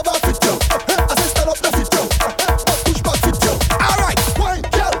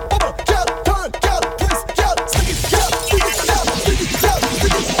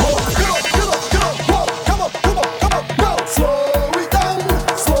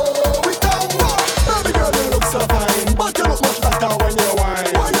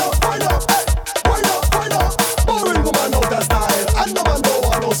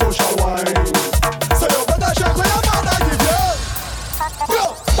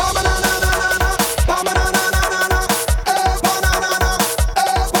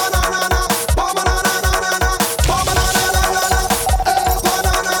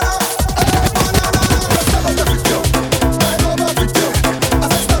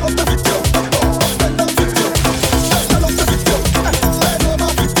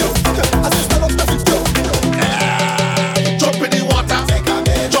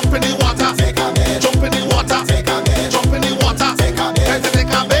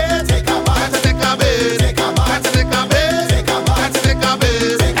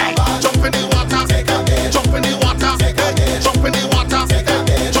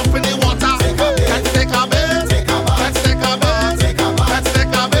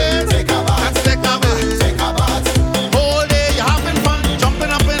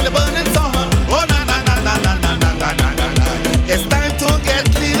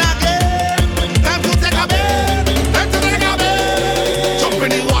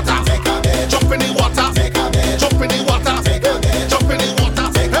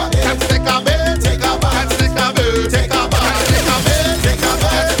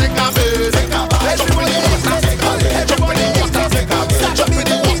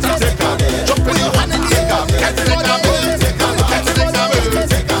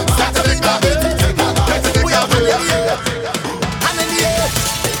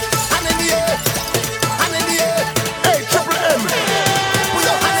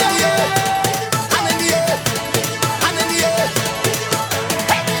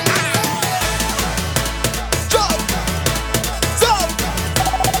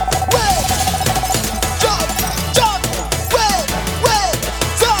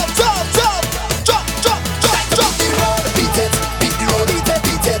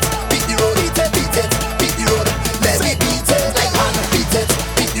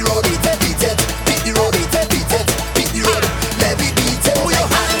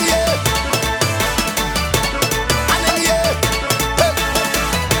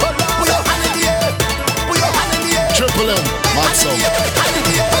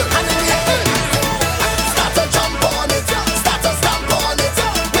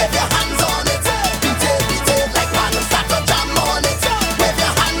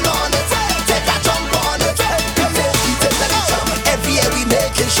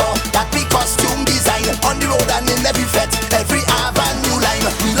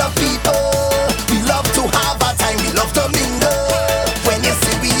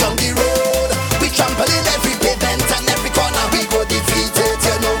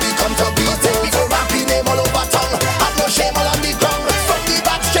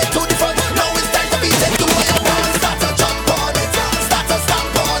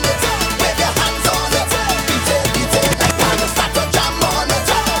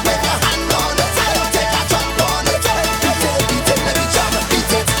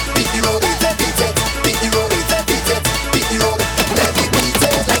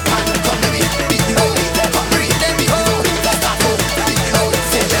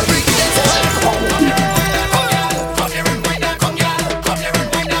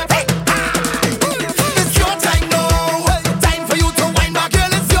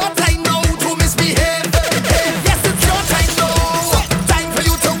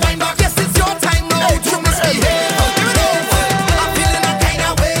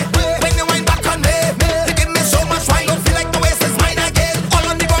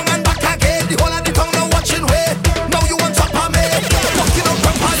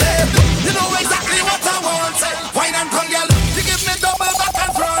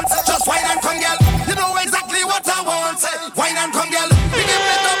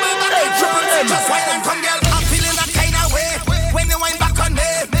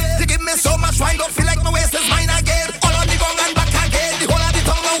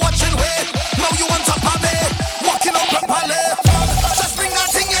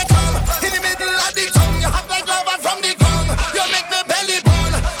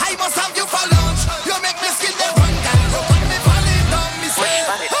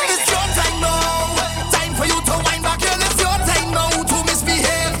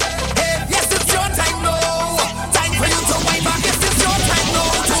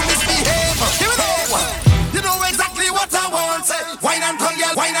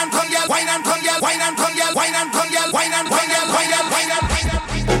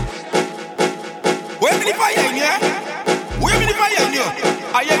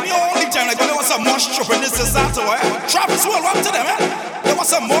some more strip in this society, eh? Travis, well, up to them, eh? There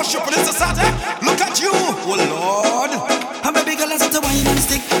was some more strip in this society. Look at you, oh Lord. I'm a big girl, I said to wine and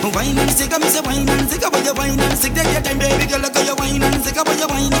stick. Wine and stick, I'm say wine and stick. About your wine and stick, take your time, baby girl. Look at your wine and stick. About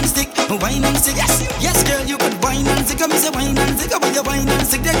your wine and stick. Wine and stick, yes, yes, girl, you could wine and stick. I'm say wine and stick. About your wine and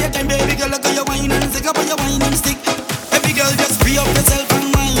stick, take your time, baby girl. Look at your wine and stick. About your wine and stick. Every girl, just free up yourself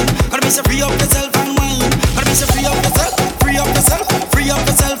and wine. Gotta be so free up yourself and wine. Gotta be so free up yourself, free up yourself, free up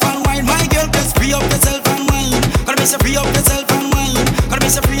yourself and wine. My girl, just free up yourself and wine. Gotta be so free up yourself and wine. Gotta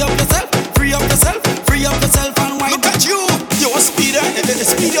be so free up yourself, free up yourself, free up yourself and wine. Look at you, you a speeder, the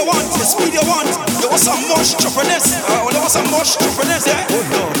speed you want, the speed you want. You want some more stupidness, there was some more stupidness, yeah.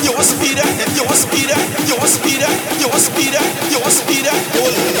 You a speeder, you a speeder, you a speeder, you a speeder, you a speeder.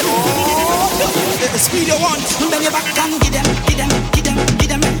 Oh Lord, the speed you want. Bend your back and give them, give them, give them, give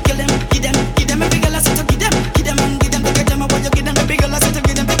them, kill them, give them, give them. Every girl I say to give them, give them, and give them. Take them, what you give them. Every girl I say to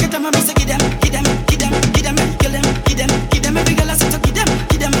give them, take them, and say give them, give them, give them, give them, kill them, give them, give them. Every girl I say to give them,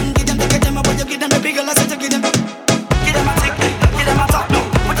 give them, and give them. Take them, what you give them. Every girl I say to give them, give them a tick, give them a talk.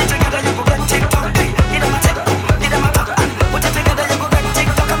 Put it together, you go get TikTok. Give them a tick, give them a talk. Put it together, you go get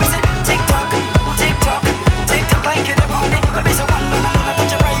TikTok. I'm say TikTok, TikTok, TikTok. Like it up on it, let me say one man, I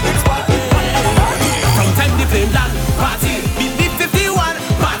touch your private spot. From time the flame land party, believe 51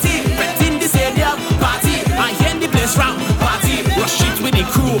 party, bet in the stadium party, I hear the place round party, rush it with the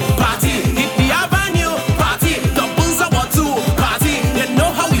crew party, hit the avenue party, doubles of what two party, you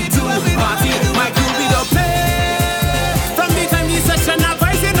know how we do party, my crew be the play. From the time the session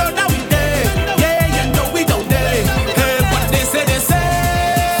advice, you know that we there, yeah, you know we don't there, hey, what they say,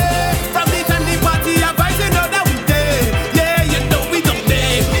 from the time the party advice, you know that we there, yeah, you know we don't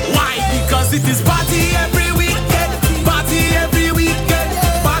there, why? Because it is party every weekend, party every weekend,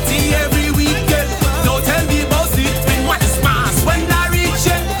 party every weekend. Don't tell me about it, been what is mass when I reach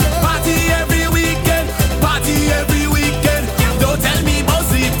it. Party every weekend, party every weekend. Don't tell me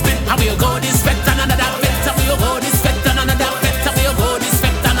about it, been how we go this fete and another fete, how we go this fete and another fete, how we go this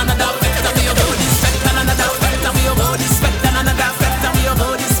fete and another fete, how we go this fete and another fete, how we go this fete and another fete, how we go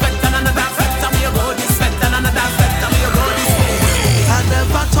this fete and another fete, how we go this fete and another fete, how we go this fete. I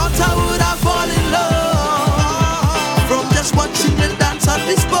never thought I would have fallen in love from just watching the dance on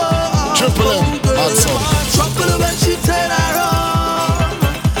this bar. Triple M, also. Trouble when she turn around,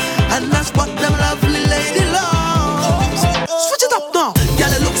 and that's what them lovely lady loves. Switch it up now,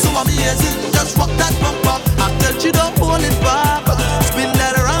 girl, it looks so amazing. Just rock that bumper, I tell you don't hold it back. Spin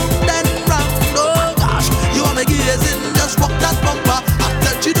that around and round. Oh gosh, you are amazing. Just rock that bumper, I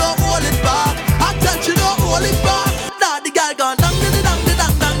tell you don't hold it back. I tell you don't hold it back. Now the girl gone down, dang, dang,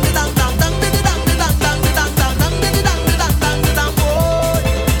 dang, dang, dang, dang, dang, dang, dang, dang, dang, dang, dang, dang, dang, dang, dang, dang, dang, boy.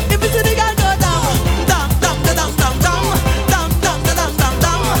 If you see the girl go down, down, down, down, down, down, down, down, down, down,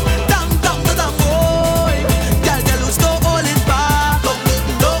 down, down, down, down, down, boy. Girl, girl, who's no hold it back,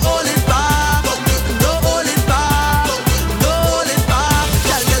 no hold it back, no hold it back, no hold it back.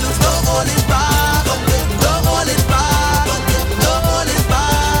 Girl, girl, who's no hold it back, no hold it back, no hold it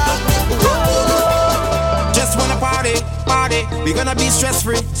back. Just wanna party, party. We gonna be stress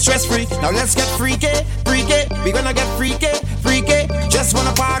free, stress free. Now let's get freaky, freaky. We gonna get freaky, freaky. Just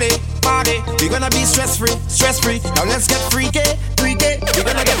wanna party, party. We gonna be stress free, stress free. Now let's get freaky, freaky. We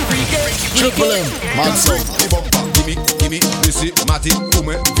gonna get freaky. Triple M, man sound. Gimme, Missy, Matty,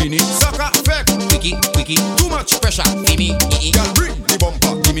 Ume, Vini, Saka, Fek, Wiki, Wiki, too much pressure, Gimme, girl, bring the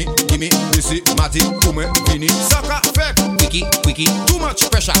bumper, gimme, Missy, Matty, Ume, Vini, Saka, Fek, Wiki, Wiki, too much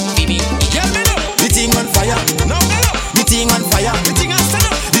pressure, Gimme, girl, me know, The thing on fire, no, me know, the thing on fire, the thing I stand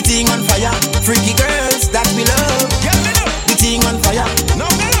up, the thing on fire. Freaky girls that we love. girl, me know, The thing on fire, no,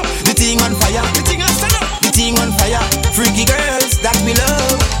 me know, the thing on fire, the thing I stand up, the thing on fire. Freaky girls that we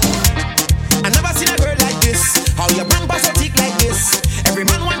love. I never seen a girl like this, how your bumper so thick like this, every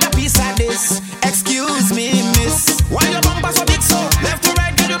man want a piece like this, excuse me, miss, why your bumper so big so, left to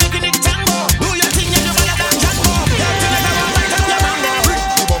right, girl, you making it tango, do your thing and you better than Django, yeah, tell me how I like your mango, bring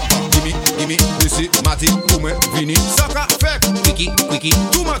the bumper, gimme, Missy, Matty, Ume, Vini, Saka, Fek, Wiki, Wiki,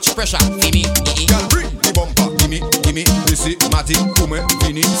 too much pressure, gimme, girl, bring the bumper, gimme, Missy, Matty, Ume,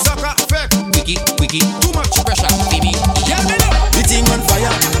 Vini, Saka, Fek, Wiki, Wiki, too much pressure, gimme, girl, me know, The thing on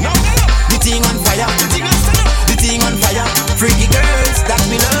fire, no, me know, the thing on fire, the thing I stand up, the thing on fire. Freaky girls that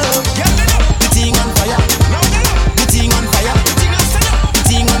we love. girl, me know, The thing on fire, no, me know, the thing on fire, the thing I stand up, the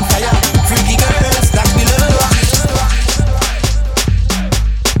thing on fire. Freaky girls that we love.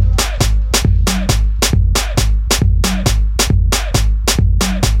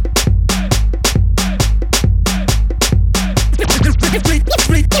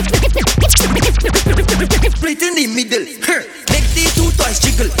 Split in the middle, make the two toys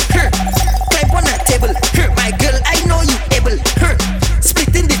jiggle. Climb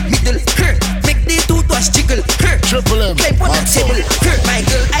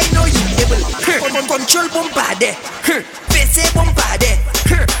there. Face bumper there.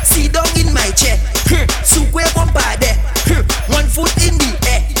 Sit down in my chair. Sukwe bumper there. One foot in the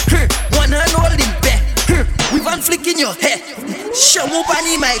air. One hand holding bear. With one flick in your hair. Show up on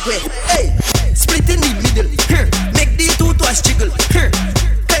my way. Hey, split in the middle. Make the two toes jiggle.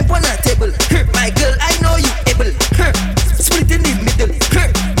 Climb on a table. My girl, I know you able. Split in the middle.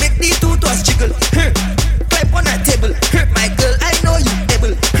 Make the two toes jiggle. Climb on a table. My girl, I know you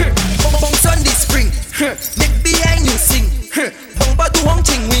able. Bounce on the spring. Make behind you sing. Bumper to Hong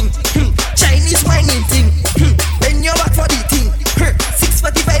Ching Wing. Chinese whining thing. Bend your back for the thing.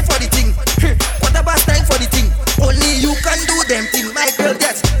 6:45 for the thing. Quarter past 9 for the thing. Only you can do them thing. My girl,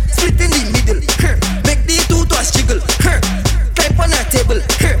 yes. Split in the middle. Make the two toes jiggle. Climb on a table.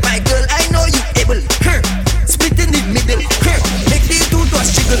 My girl, I know you able. Split in the middle. Make the two toes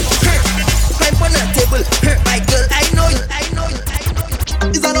jiggle. Climb on a table. My girl, I know you.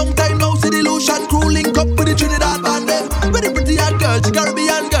 It's a long time now, see the Lucian crew link up with the Trinidad band them. With the pretty hot girls, the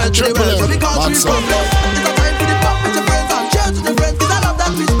Caribbean girls, Triple M, so because we from them. It's a time for the pop with your friends and cheers with your friends, 'cause I love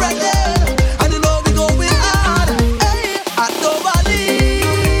that we spread them. And you know we going hard, hey, I don't believe,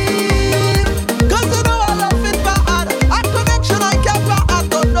 'cause you know I love it bad. A connection I can't buy, I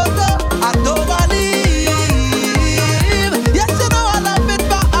don't know, I don't believe. Yes, you know I love it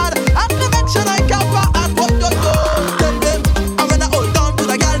bad. A connection I can't buy, I don't know. Tell them, and when I hold down to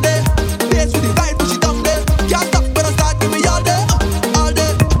the girl there, face with the vibe, push it down there. Can't stop when I start, give me all day,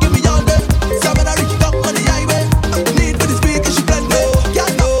 give me all day. So when I reach down on the highway, the need for the speed is she blend me.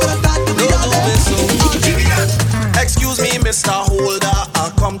 Can't stop when I start, give me all day. Excuse me, Mr. Holder,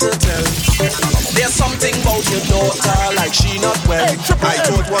 I'll come to tell. There's something about your daughter, like she not well. I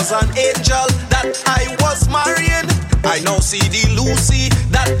thought was an angel that I was marrying. I now see the Lucy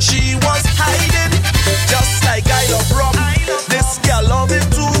that she was hiding. Just like I love rum, this girl love it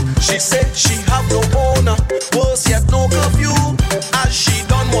too. She said she have no owner, worse yet no curfew. As she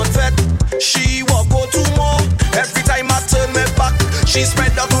done one vet, she walk go two more. Every time I turn my back, she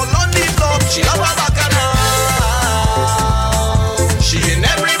spread out all on the floor. She love her bacchanal. She in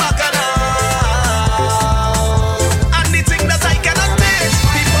every bacchanal. And the thing that I cannot taste,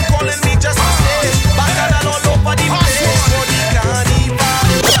 people calling me just to say bacchanal all over the place for the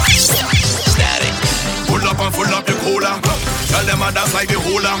carnival. Static. Pull up and full up your cooler. Tell them I dance like the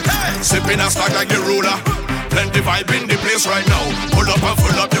hula. Sipping and stack like the ruler. Plenty vibe in the place right now. Pull up and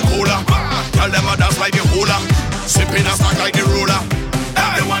full up your cooler. Tell them I dance like the hula. Sipping and stack like the ruler.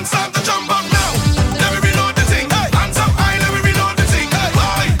 Everyone start to jump up now. Let me reload the thing. Hands up high, let me reload the thing.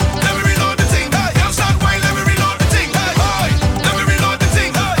 High, let me reload the thing. Can't start why, let me reload the thing. High, let me reload the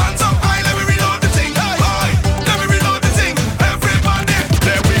thing. Hands up high, let me reload the thing. High, let me reload the thing. Everybody,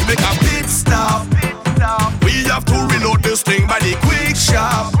 then we make a pit stop. We have to reload this thing by the quick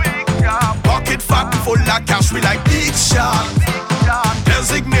shop. Pocket fat full of cash, we like big shot.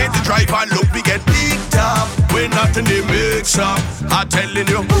 Designate the driver, look, we get picked up. We're not in the mix up. I'm telling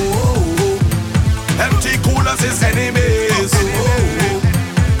you, empty coolers is enemies.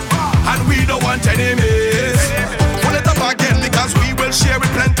 And we don't want enemies. Pull it up again because we will share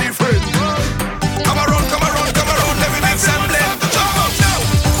with plenty friends. Come around, come around, come around. Let me make some blend. Jump up now.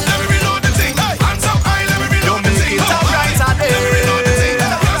 Let me reload the thing. Hands up high, let me reload the thing. Let me reload the thing.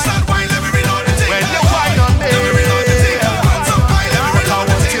 Can't start wine, let me reload the thing. When you wine on me, let me reload the thing. Hands up high, let me reload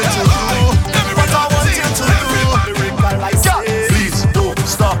the thing. What I want you to do. Please don't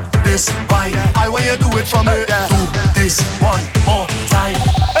stop this wine. I want you to do it for me. Do this one more time.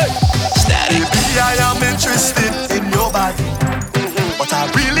 Static. Baby, I am interested in your body, but I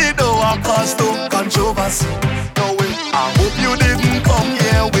really don't want cause no controversy. No way. I hope you didn't come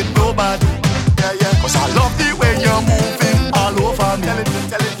here with nobody. Yeah. 'Cause I love the way you're moving all over me.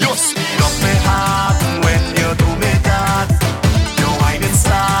 You speed up my heart when you do me that. Your wine is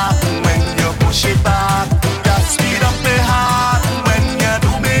start when you push it back. Yeah, speed up my heart when you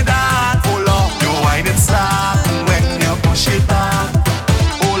do me that. Hold up, your wine is start when you push it back.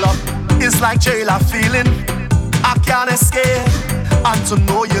 Hold up, it's like jailer feeling. I can't escape. And to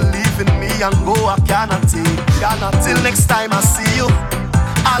know you're leaving me and go, I cannot take. Till next time I see you,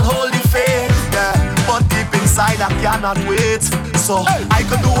 I'll hold you faith. Yeah, but deep inside I cannot wait. So I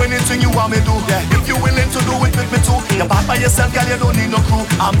can do anything you want me to do. Yeah, if you're willing to do it with me too. You're bad by yourself, girl, you don't need no crew.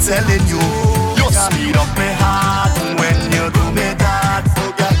 I'm telling you, you speed up my heart when you do me that.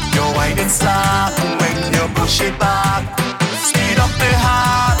 Your wine is slap when you push it back. Speed up my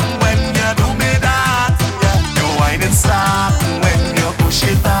heart when you do me that. Your wine is slap when you push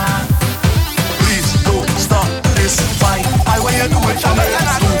it back. Please don't stop this fight. I want you to do it for me.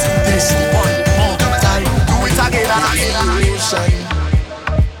 Do this one more time. Do it again and again.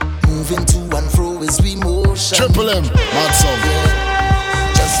 Moving to and fro as we motion. Triple M, mad song.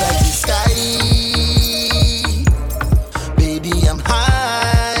 Just like the sky, baby, I'm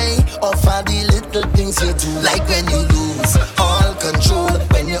high off all the little things you do. Like when you lose all control,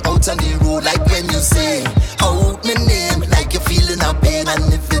 when you're out on the road. Like when you say out my name, like you're feeling a pain.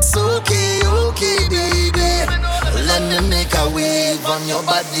 And if it's okay, okay, baby, let me make a wave on your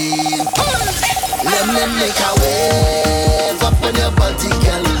body. Let me make a wave up on your body,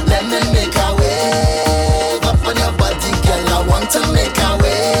 girl. Let me make a wave up on your body, girl. I want to make a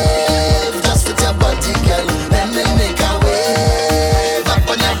wave just with your body, girl. Let me make a wave up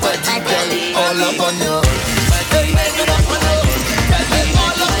on your body, girl. All up on your body.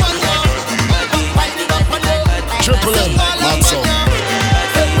 Triple M, mad song.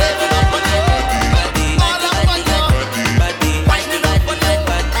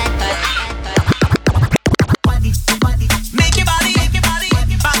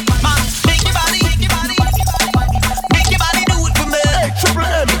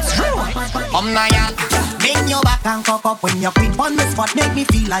 Bend your back and cock up when you quit on the spot. Make me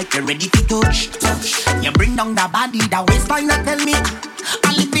feel like you're ready to touch. You bring down the body, the waistline, and tell me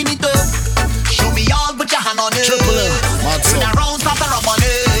I'll lift it up. Show me all, put your hand on it. Triple M, mad song. Turn around, start to rub on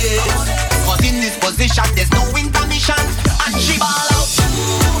it. Cause in this position, there's no intermission. And she ball out.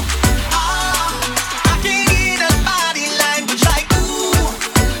 I can hear the body language like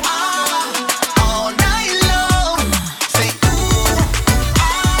all night long. Say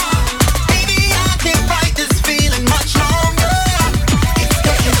baby, I can't fight this feeling much longer. It's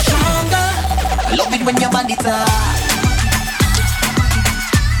getting stronger. I love it when your body talk.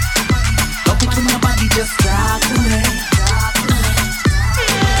 Love it when your body just talk to me.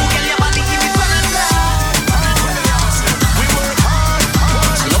 Girl, your body give me fun and love. We work hard.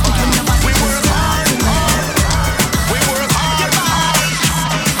 Love it when your body We work hard. We work hard.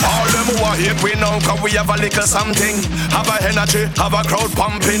 All them who are hate we know, cause we have a little something. Have a energy, have a crowd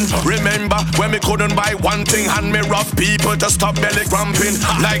pumping. Remember when me couldn't buy one thing, and me rob people to stop belly cramping.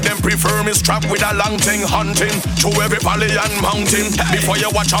 Like them prefer me strapped with a long thing, hunting through every valley and mountain. Before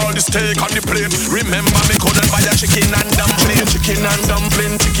you watch all the steak on the plate, remember me couldn't buy a chicken and dumpling. Chicken and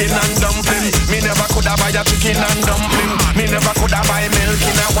dumpling, chicken and dumpling. Me never could have buy a chicken and dumpling. Me never could have buy milk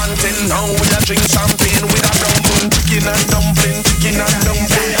in a one tin. Now we a drink champagne with a dumpling. Chicken and dumpling, chicken and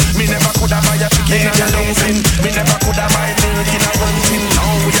dumpling. Me never could have buy a chicken and dumpling. Me never could have buy milk in a one tin. Now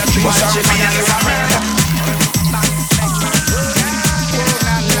we a drink champagne with a dumpling.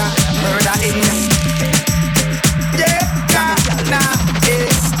 Murder in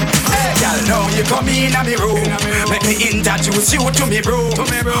now you come in a me room. Let me introduce you to me bro.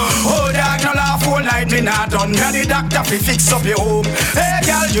 Oh dog, no laugh all night, me not done. Now the doctor fi fix up your home. Hey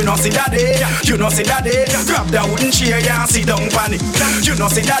girl, you know see daddy, you know see daddy. Grab the wooden chair and sit down pan it. You know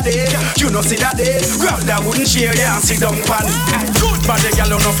see daddy, you know see daddy. Grab the wooden chair and sit down pan it. Good body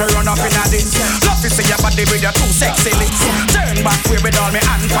girl, you know fi run up in a this. Love to see your body with your two sexy lips. Turn back way with all me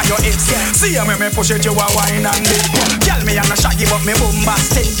hand for your hips. See how me push it, you a wine and dip. Girl, me a no shaggy but me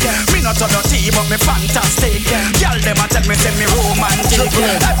bombastic. Me not on tea but me fantastic. Girl, them a tell me say me romantic.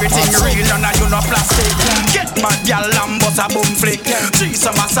 Everything real and you no plastic. Get mad girl and bust a boom flick. Three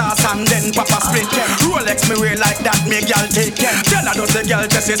summer sauce and then pop a split. Rolex me wear like that me girl take. Tell her does the girl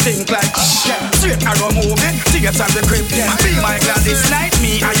just you stink like straight arrow movie, tears on the crib. Be my glad this night,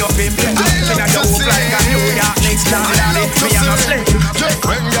 me and your pimp. Looking at your hook like a New York Knicks. Me and no slave.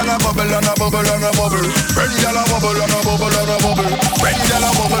 When y'all a bubble and a bubble and a bubble. When y'all a bubble and a bubble and a bubble. When y'all a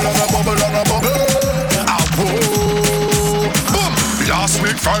bubble and a bubble and a bubble. Ah, whoa. Boom. Last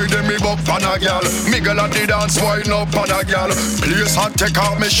week Friday me buck pan a gal. Me girl at the dance wine up pan a gal. Place hot take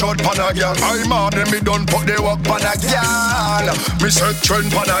out me short pan a gal. I morning me done put the work pan a gal. Me set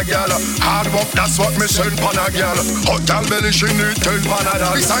trend pan a gal. Hard work that's what me send pan a gal. Hotel belly she need 10 pan a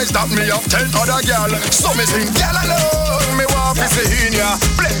gal. Besides that me have 10 other gal. So me sing gal alone. Me want to see in ya.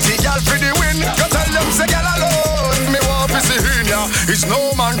 Plenty gal for the win. You tell them say gal alone. Me want to see in ya. It's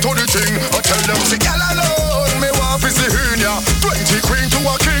no man to the thing. I tell them say gal alone. Me want to see in ya. 20 queen to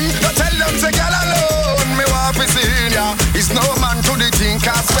a king. I tell them say gal alone. Me want to see in ya. It's no man to the thing.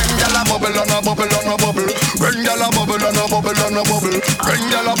 Cause when gal a bubble on a bubble on a bubble. When gal a bubble on a bubble on a bubble. When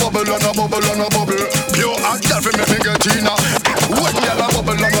gal a bubble on a bubble on a bubble. Pure hot gal for me get in ya. When gal a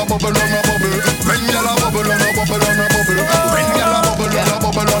bubble on a bubble on a bubble. When gal a bubble on a bubble on a bubble. When gal a bubble on a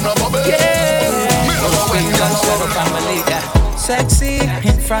bubble on a bubble. Me love when gal a bubble on a bubble. Sexy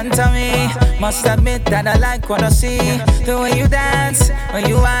in front of me. Must admit that I like what I see. The way you dance, when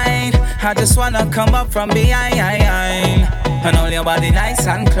you whine, I just wanna come up from behind. And hold your body nice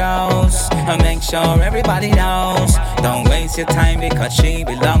and close, and make sure everybody knows. Don't waste your time because she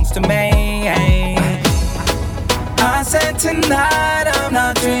belongs to me. I said tonight I'm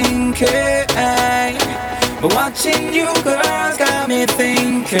not drinking, but watching you girls got me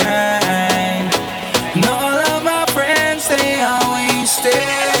thinking. And all of my friends, they are wasted.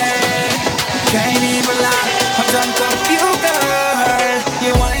 Can't even lie, I'm drunk off you, girl.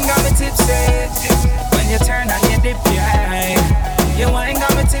 You ain't got me tipsy. When you turn on your dip, yeah. You ain't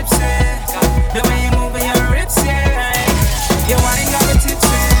got me tipsy. The way you move your hips, yeah. You ain't got me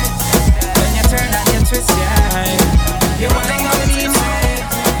tipsy. When you turn on your twist, yeah. You ain't got me tipsy.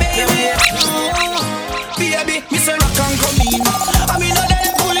 Baby, me say rock and come in. I mean, no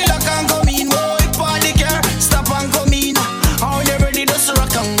that pull it lock and come in. Boy, party car, stop and come in. How you ready? Just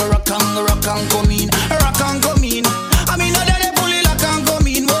rock and come in. Rock and come in. I mean, no that pull it lock and come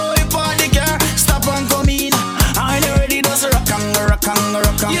in. Boy, party car, stop and come in. How you ready? Just rock and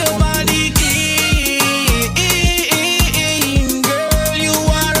your body clean, girl, you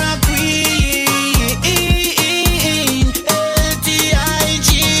are a queen. LTIG,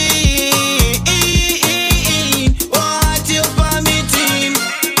 want you for me team,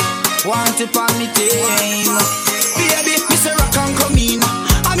 baby, me say rock and come in.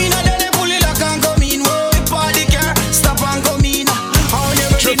 I mean, I don't pull it lock and come in. Whoa, party car, stop and come in. How you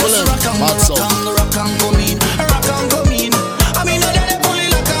ready? Just rock and come in. Rock and come in. I mean, I don't pull it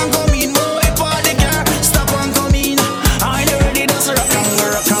lock and come in. Whoa, party car, stop and come in. How you ready? Just rock and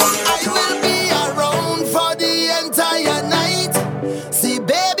I will be around for the entire night. See,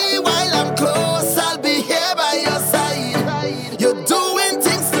 baby, while I'm close, I'll be here by your side. You're doing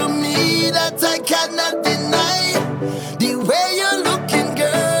things to me that I cannot deny. The way you're looking,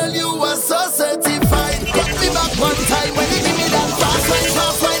 girl, you are so certified. Get me back one time when you give me that fast wine,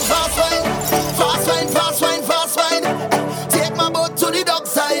 fast wine, fast wine, fast wine, fast wine, fast wine. Take my boat to the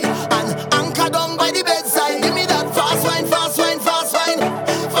dockside and anchor down by the bedside. Give me that fast wine, fast wine, fast wine,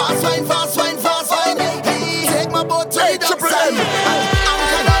 fast wine, fast wine, fast wine. Hey, take my boat to the dockside and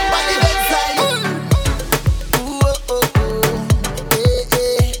anchor down by the bedside. Ooh, oh, oh, oh, eh,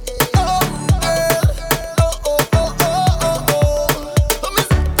 eh. Oh, girl, oh, oh, oh, oh, oh, oh. Oh, miss,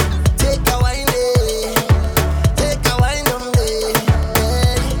 take a wine, eh. Take a wine on me,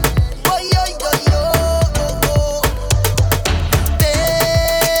 eh. Oh, yo, yo, yo, oh, oh.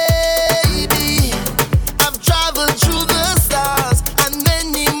 Baby, I've traveled through the stars and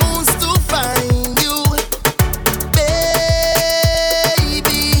many moons to find you.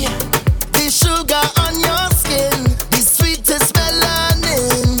 Baby, the sugar on your skin, the sweetest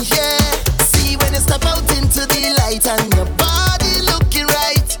melanin, yeah. See when you step out into the light and your body looking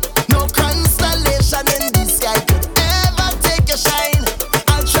right. No constellation in the sky could ever take your shine.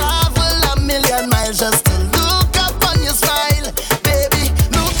 I'll travel a million miles just to look up on your smile. Baby,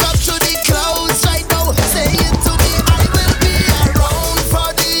 look up to the clouds right now. Say it to me, I will be around for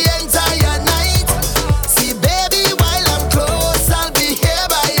the entire night. See, baby, while I'm close, I'll be here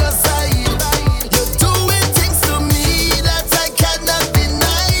by your side. You're doing things to me that I cannot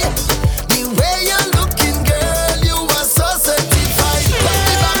deny. The way you're looking, girl, you are so certified. Put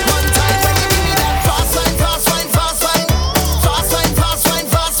me back one time when you give me that fast wine, fast wine, fast wine, fast wine, fast wine,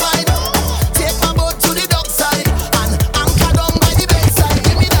 fast wine. Take my boat to the dockside and anchor down by the bedside.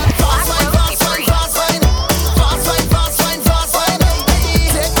 Give me that fast wine, fast wine, fast wine, fast wine, fast wine, fast wine.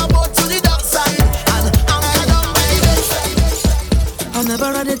 Take my boat to the dockside and anchor down by the bedside. I never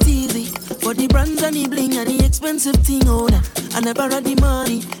had it easy, but the brands and the bling and the expensive thing on. I never had the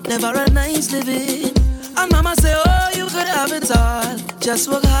money, never had nice living. And mama say, oh, you could have it all, just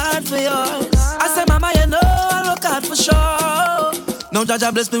work hard for yours. I say, mama, you know I'll work hard for sure. Now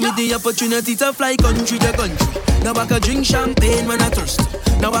Jaja bless me with the opportunity to fly country to country. Now I could drink champagne when I thirst.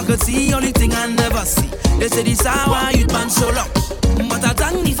 Now I could see only thing I never see. They say this hour you'd man so long. But I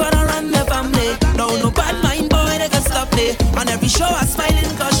thank the father and the family. Now no bad mind boy they can stop me. On every show I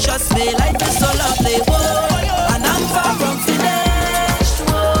smiling cause trust me, life is so lovely. Whoa, and I'm far from finished.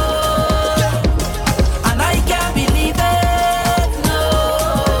 Whoa, and I can't believe it. No,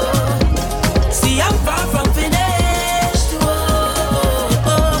 see I'm far from finished. Whoa,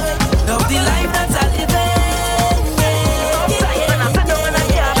 of the life that I live in. Yeah.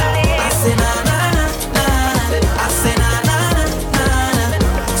 I say na na na na, I say na na na na,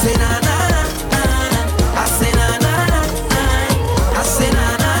 say na na na na, I say na na na na, I say na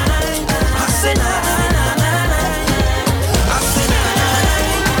na na, I say na na na na, I say na na na,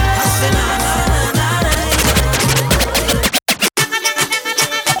 I say na na na na.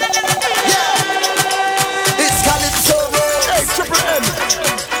 It's Calypso World. Hey, Triple M.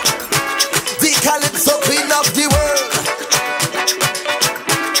 The Calypso Queen of the world.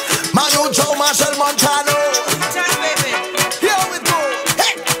 Manu Joe Marshall Montano. Here we go.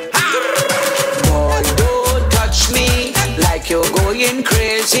 Hey. Boy, don't touch me. going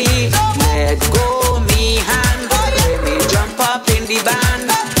crazy. Let go me hand, let me jump up in the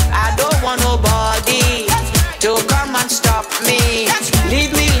band. I don't want nobody to come and stop me.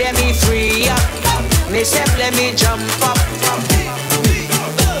 Leave me, let me free up. Myself, let me jump up.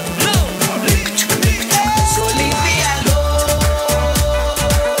 So leave me alone.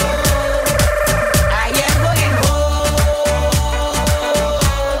 I am going home.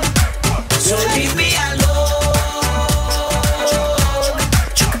 So leave me alone.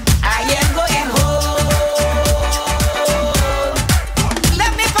 I am going home.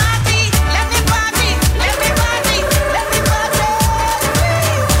 Let me party, let me party, let me party, let me party.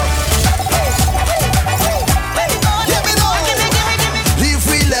 Leave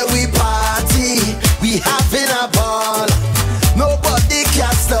we let we party, we having a ball. Nobody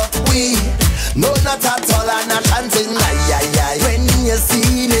can stop we, no not at all. I'm not chanting ay ay ay. When you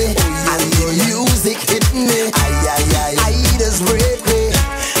see me and the music hit me, ay ay ay, I just break me,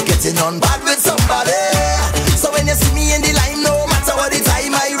 getting on bad with somebody. So when you see me in the line, no matter what the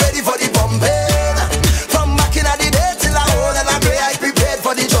time, I ready for the pumping. From back in the day till I old and I pray, I prepared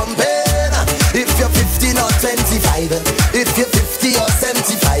for the jumping. If you're 15 or 25, if you're 50 or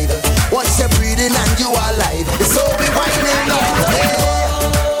 75, once you're breathing and you are alive, it's all be whining all day.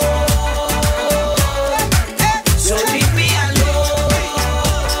 So leave me alone.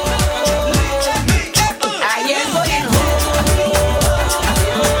 I am going home.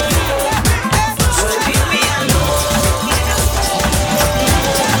 So leave me alone.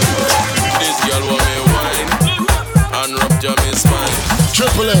 This girl want me wine and rupture me spine.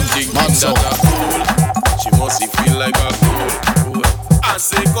 Triple M, mad song. She must feel like a fool. I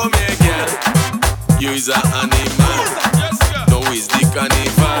say come here girl, you is an animal. No is the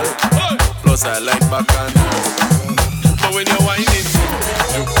carnival. Plus I like bacchanal. But when you're whining,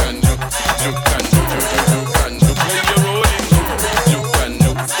 you can juke, you can juke, you can juke. When you're rolling, you can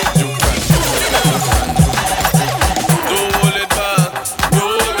juke, you can juke, you can juke. Don't hold it back, no,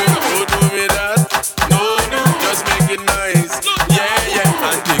 don't do me that. No, just make it nice. Yeah, yeah,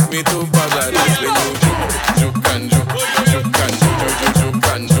 and take me to paradise. When you juke, you can juke, you can juke, you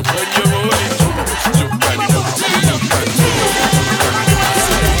can juke. When you're rolling, you can juke, you can juke.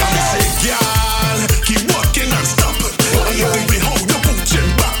 Girl, keep walking and stop. And you baby, hold your booty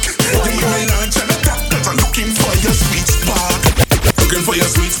back. You give me lunch and a tap, 'cause I'm looking for your sweet spot. Looking for your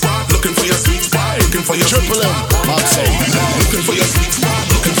sweet spot, looking for your sweet spot, looking for your sweet spot. Looking for your sweet spot,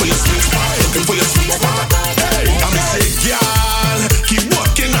 looking for your sweet spot, looking for your sweet spot. Hey, I'm a say, girl, keep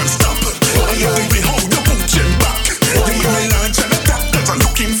walking and stop. And you baby, hold your booty back. You give me lunch and a tap, 'cause I'm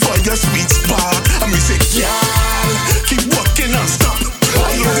looking for your sweet spot. I'm a say, girl, keep walking and stop.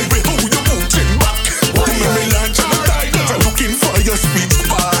 And you baby, hold your booty back. You give me lunch and a tap, 'cause I'm looking for your sweet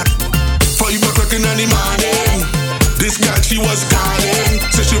spot. 5 o'clock in the morning, this girl she was calling.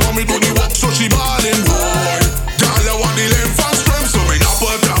 Said she want me do the work, so she ballin'. Boy, girl I want the length and strength, so me not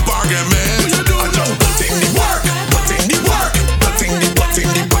put up argument. I just put in the work, put in the work, put in the work,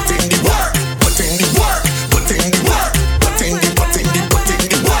 put in the work, put in the work, put in the work, put in the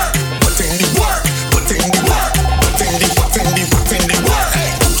work, put in the work, put in the work, put in the work, put in the work.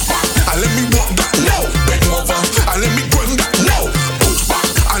 Hey, I let me walk that now, bend over. I let me grind that now, push back.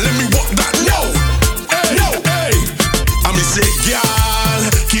 I let me walk that now. Hey, no, hey. I'm a say, girl,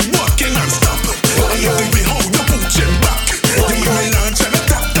 keep walking and stop. And you baby, hold your booty back. You give me lunch and a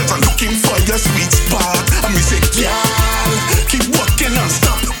tap, 'cause I'm looking for your sweet spot. I'm a say, girl, keep walking and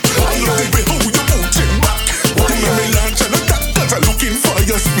stop. And you baby, hold your booty back. You give me lunch and a tap, 'cause I'm looking for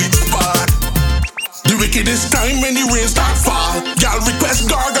your sweet spot. The wickedest time when the rain start fall. Y'all request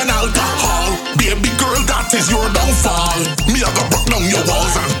gargle and alcohol. Baby girl, that is your downfall. Me I go broke down your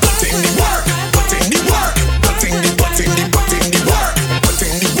walls and put in the work, put in the work, put in the work, put in the work, put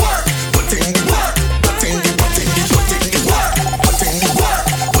in the work, put in the work, put in the work, put in the work,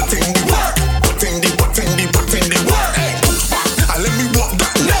 put in the work, put in the work, put in the work. Hey, I let me walk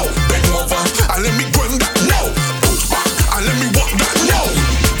that now, bend over. I let me grind that now, push back. I let me walk that now,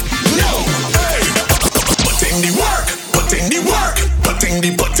 no. Hey, put in the work, put in the work, put in the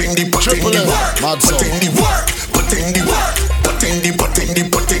work, put in the work, put in the work, put in the work, put in the work,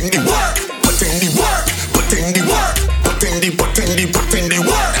 put in the work, put in the work, put in the work, put in the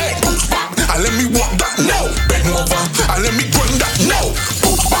work. Hey, I let me walk that now, bend over. I let me grind that now,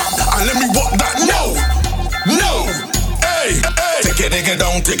 push back. I let me walk that now, no. Hey, hey. Take it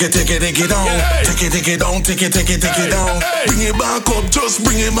down, take it down, take it down, take it down. Bring it back up, just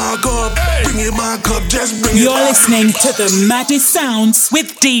bring it back up, bring it back up, just bring it back. You're listening to the maddest sounds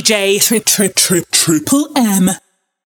with DJ Triple M.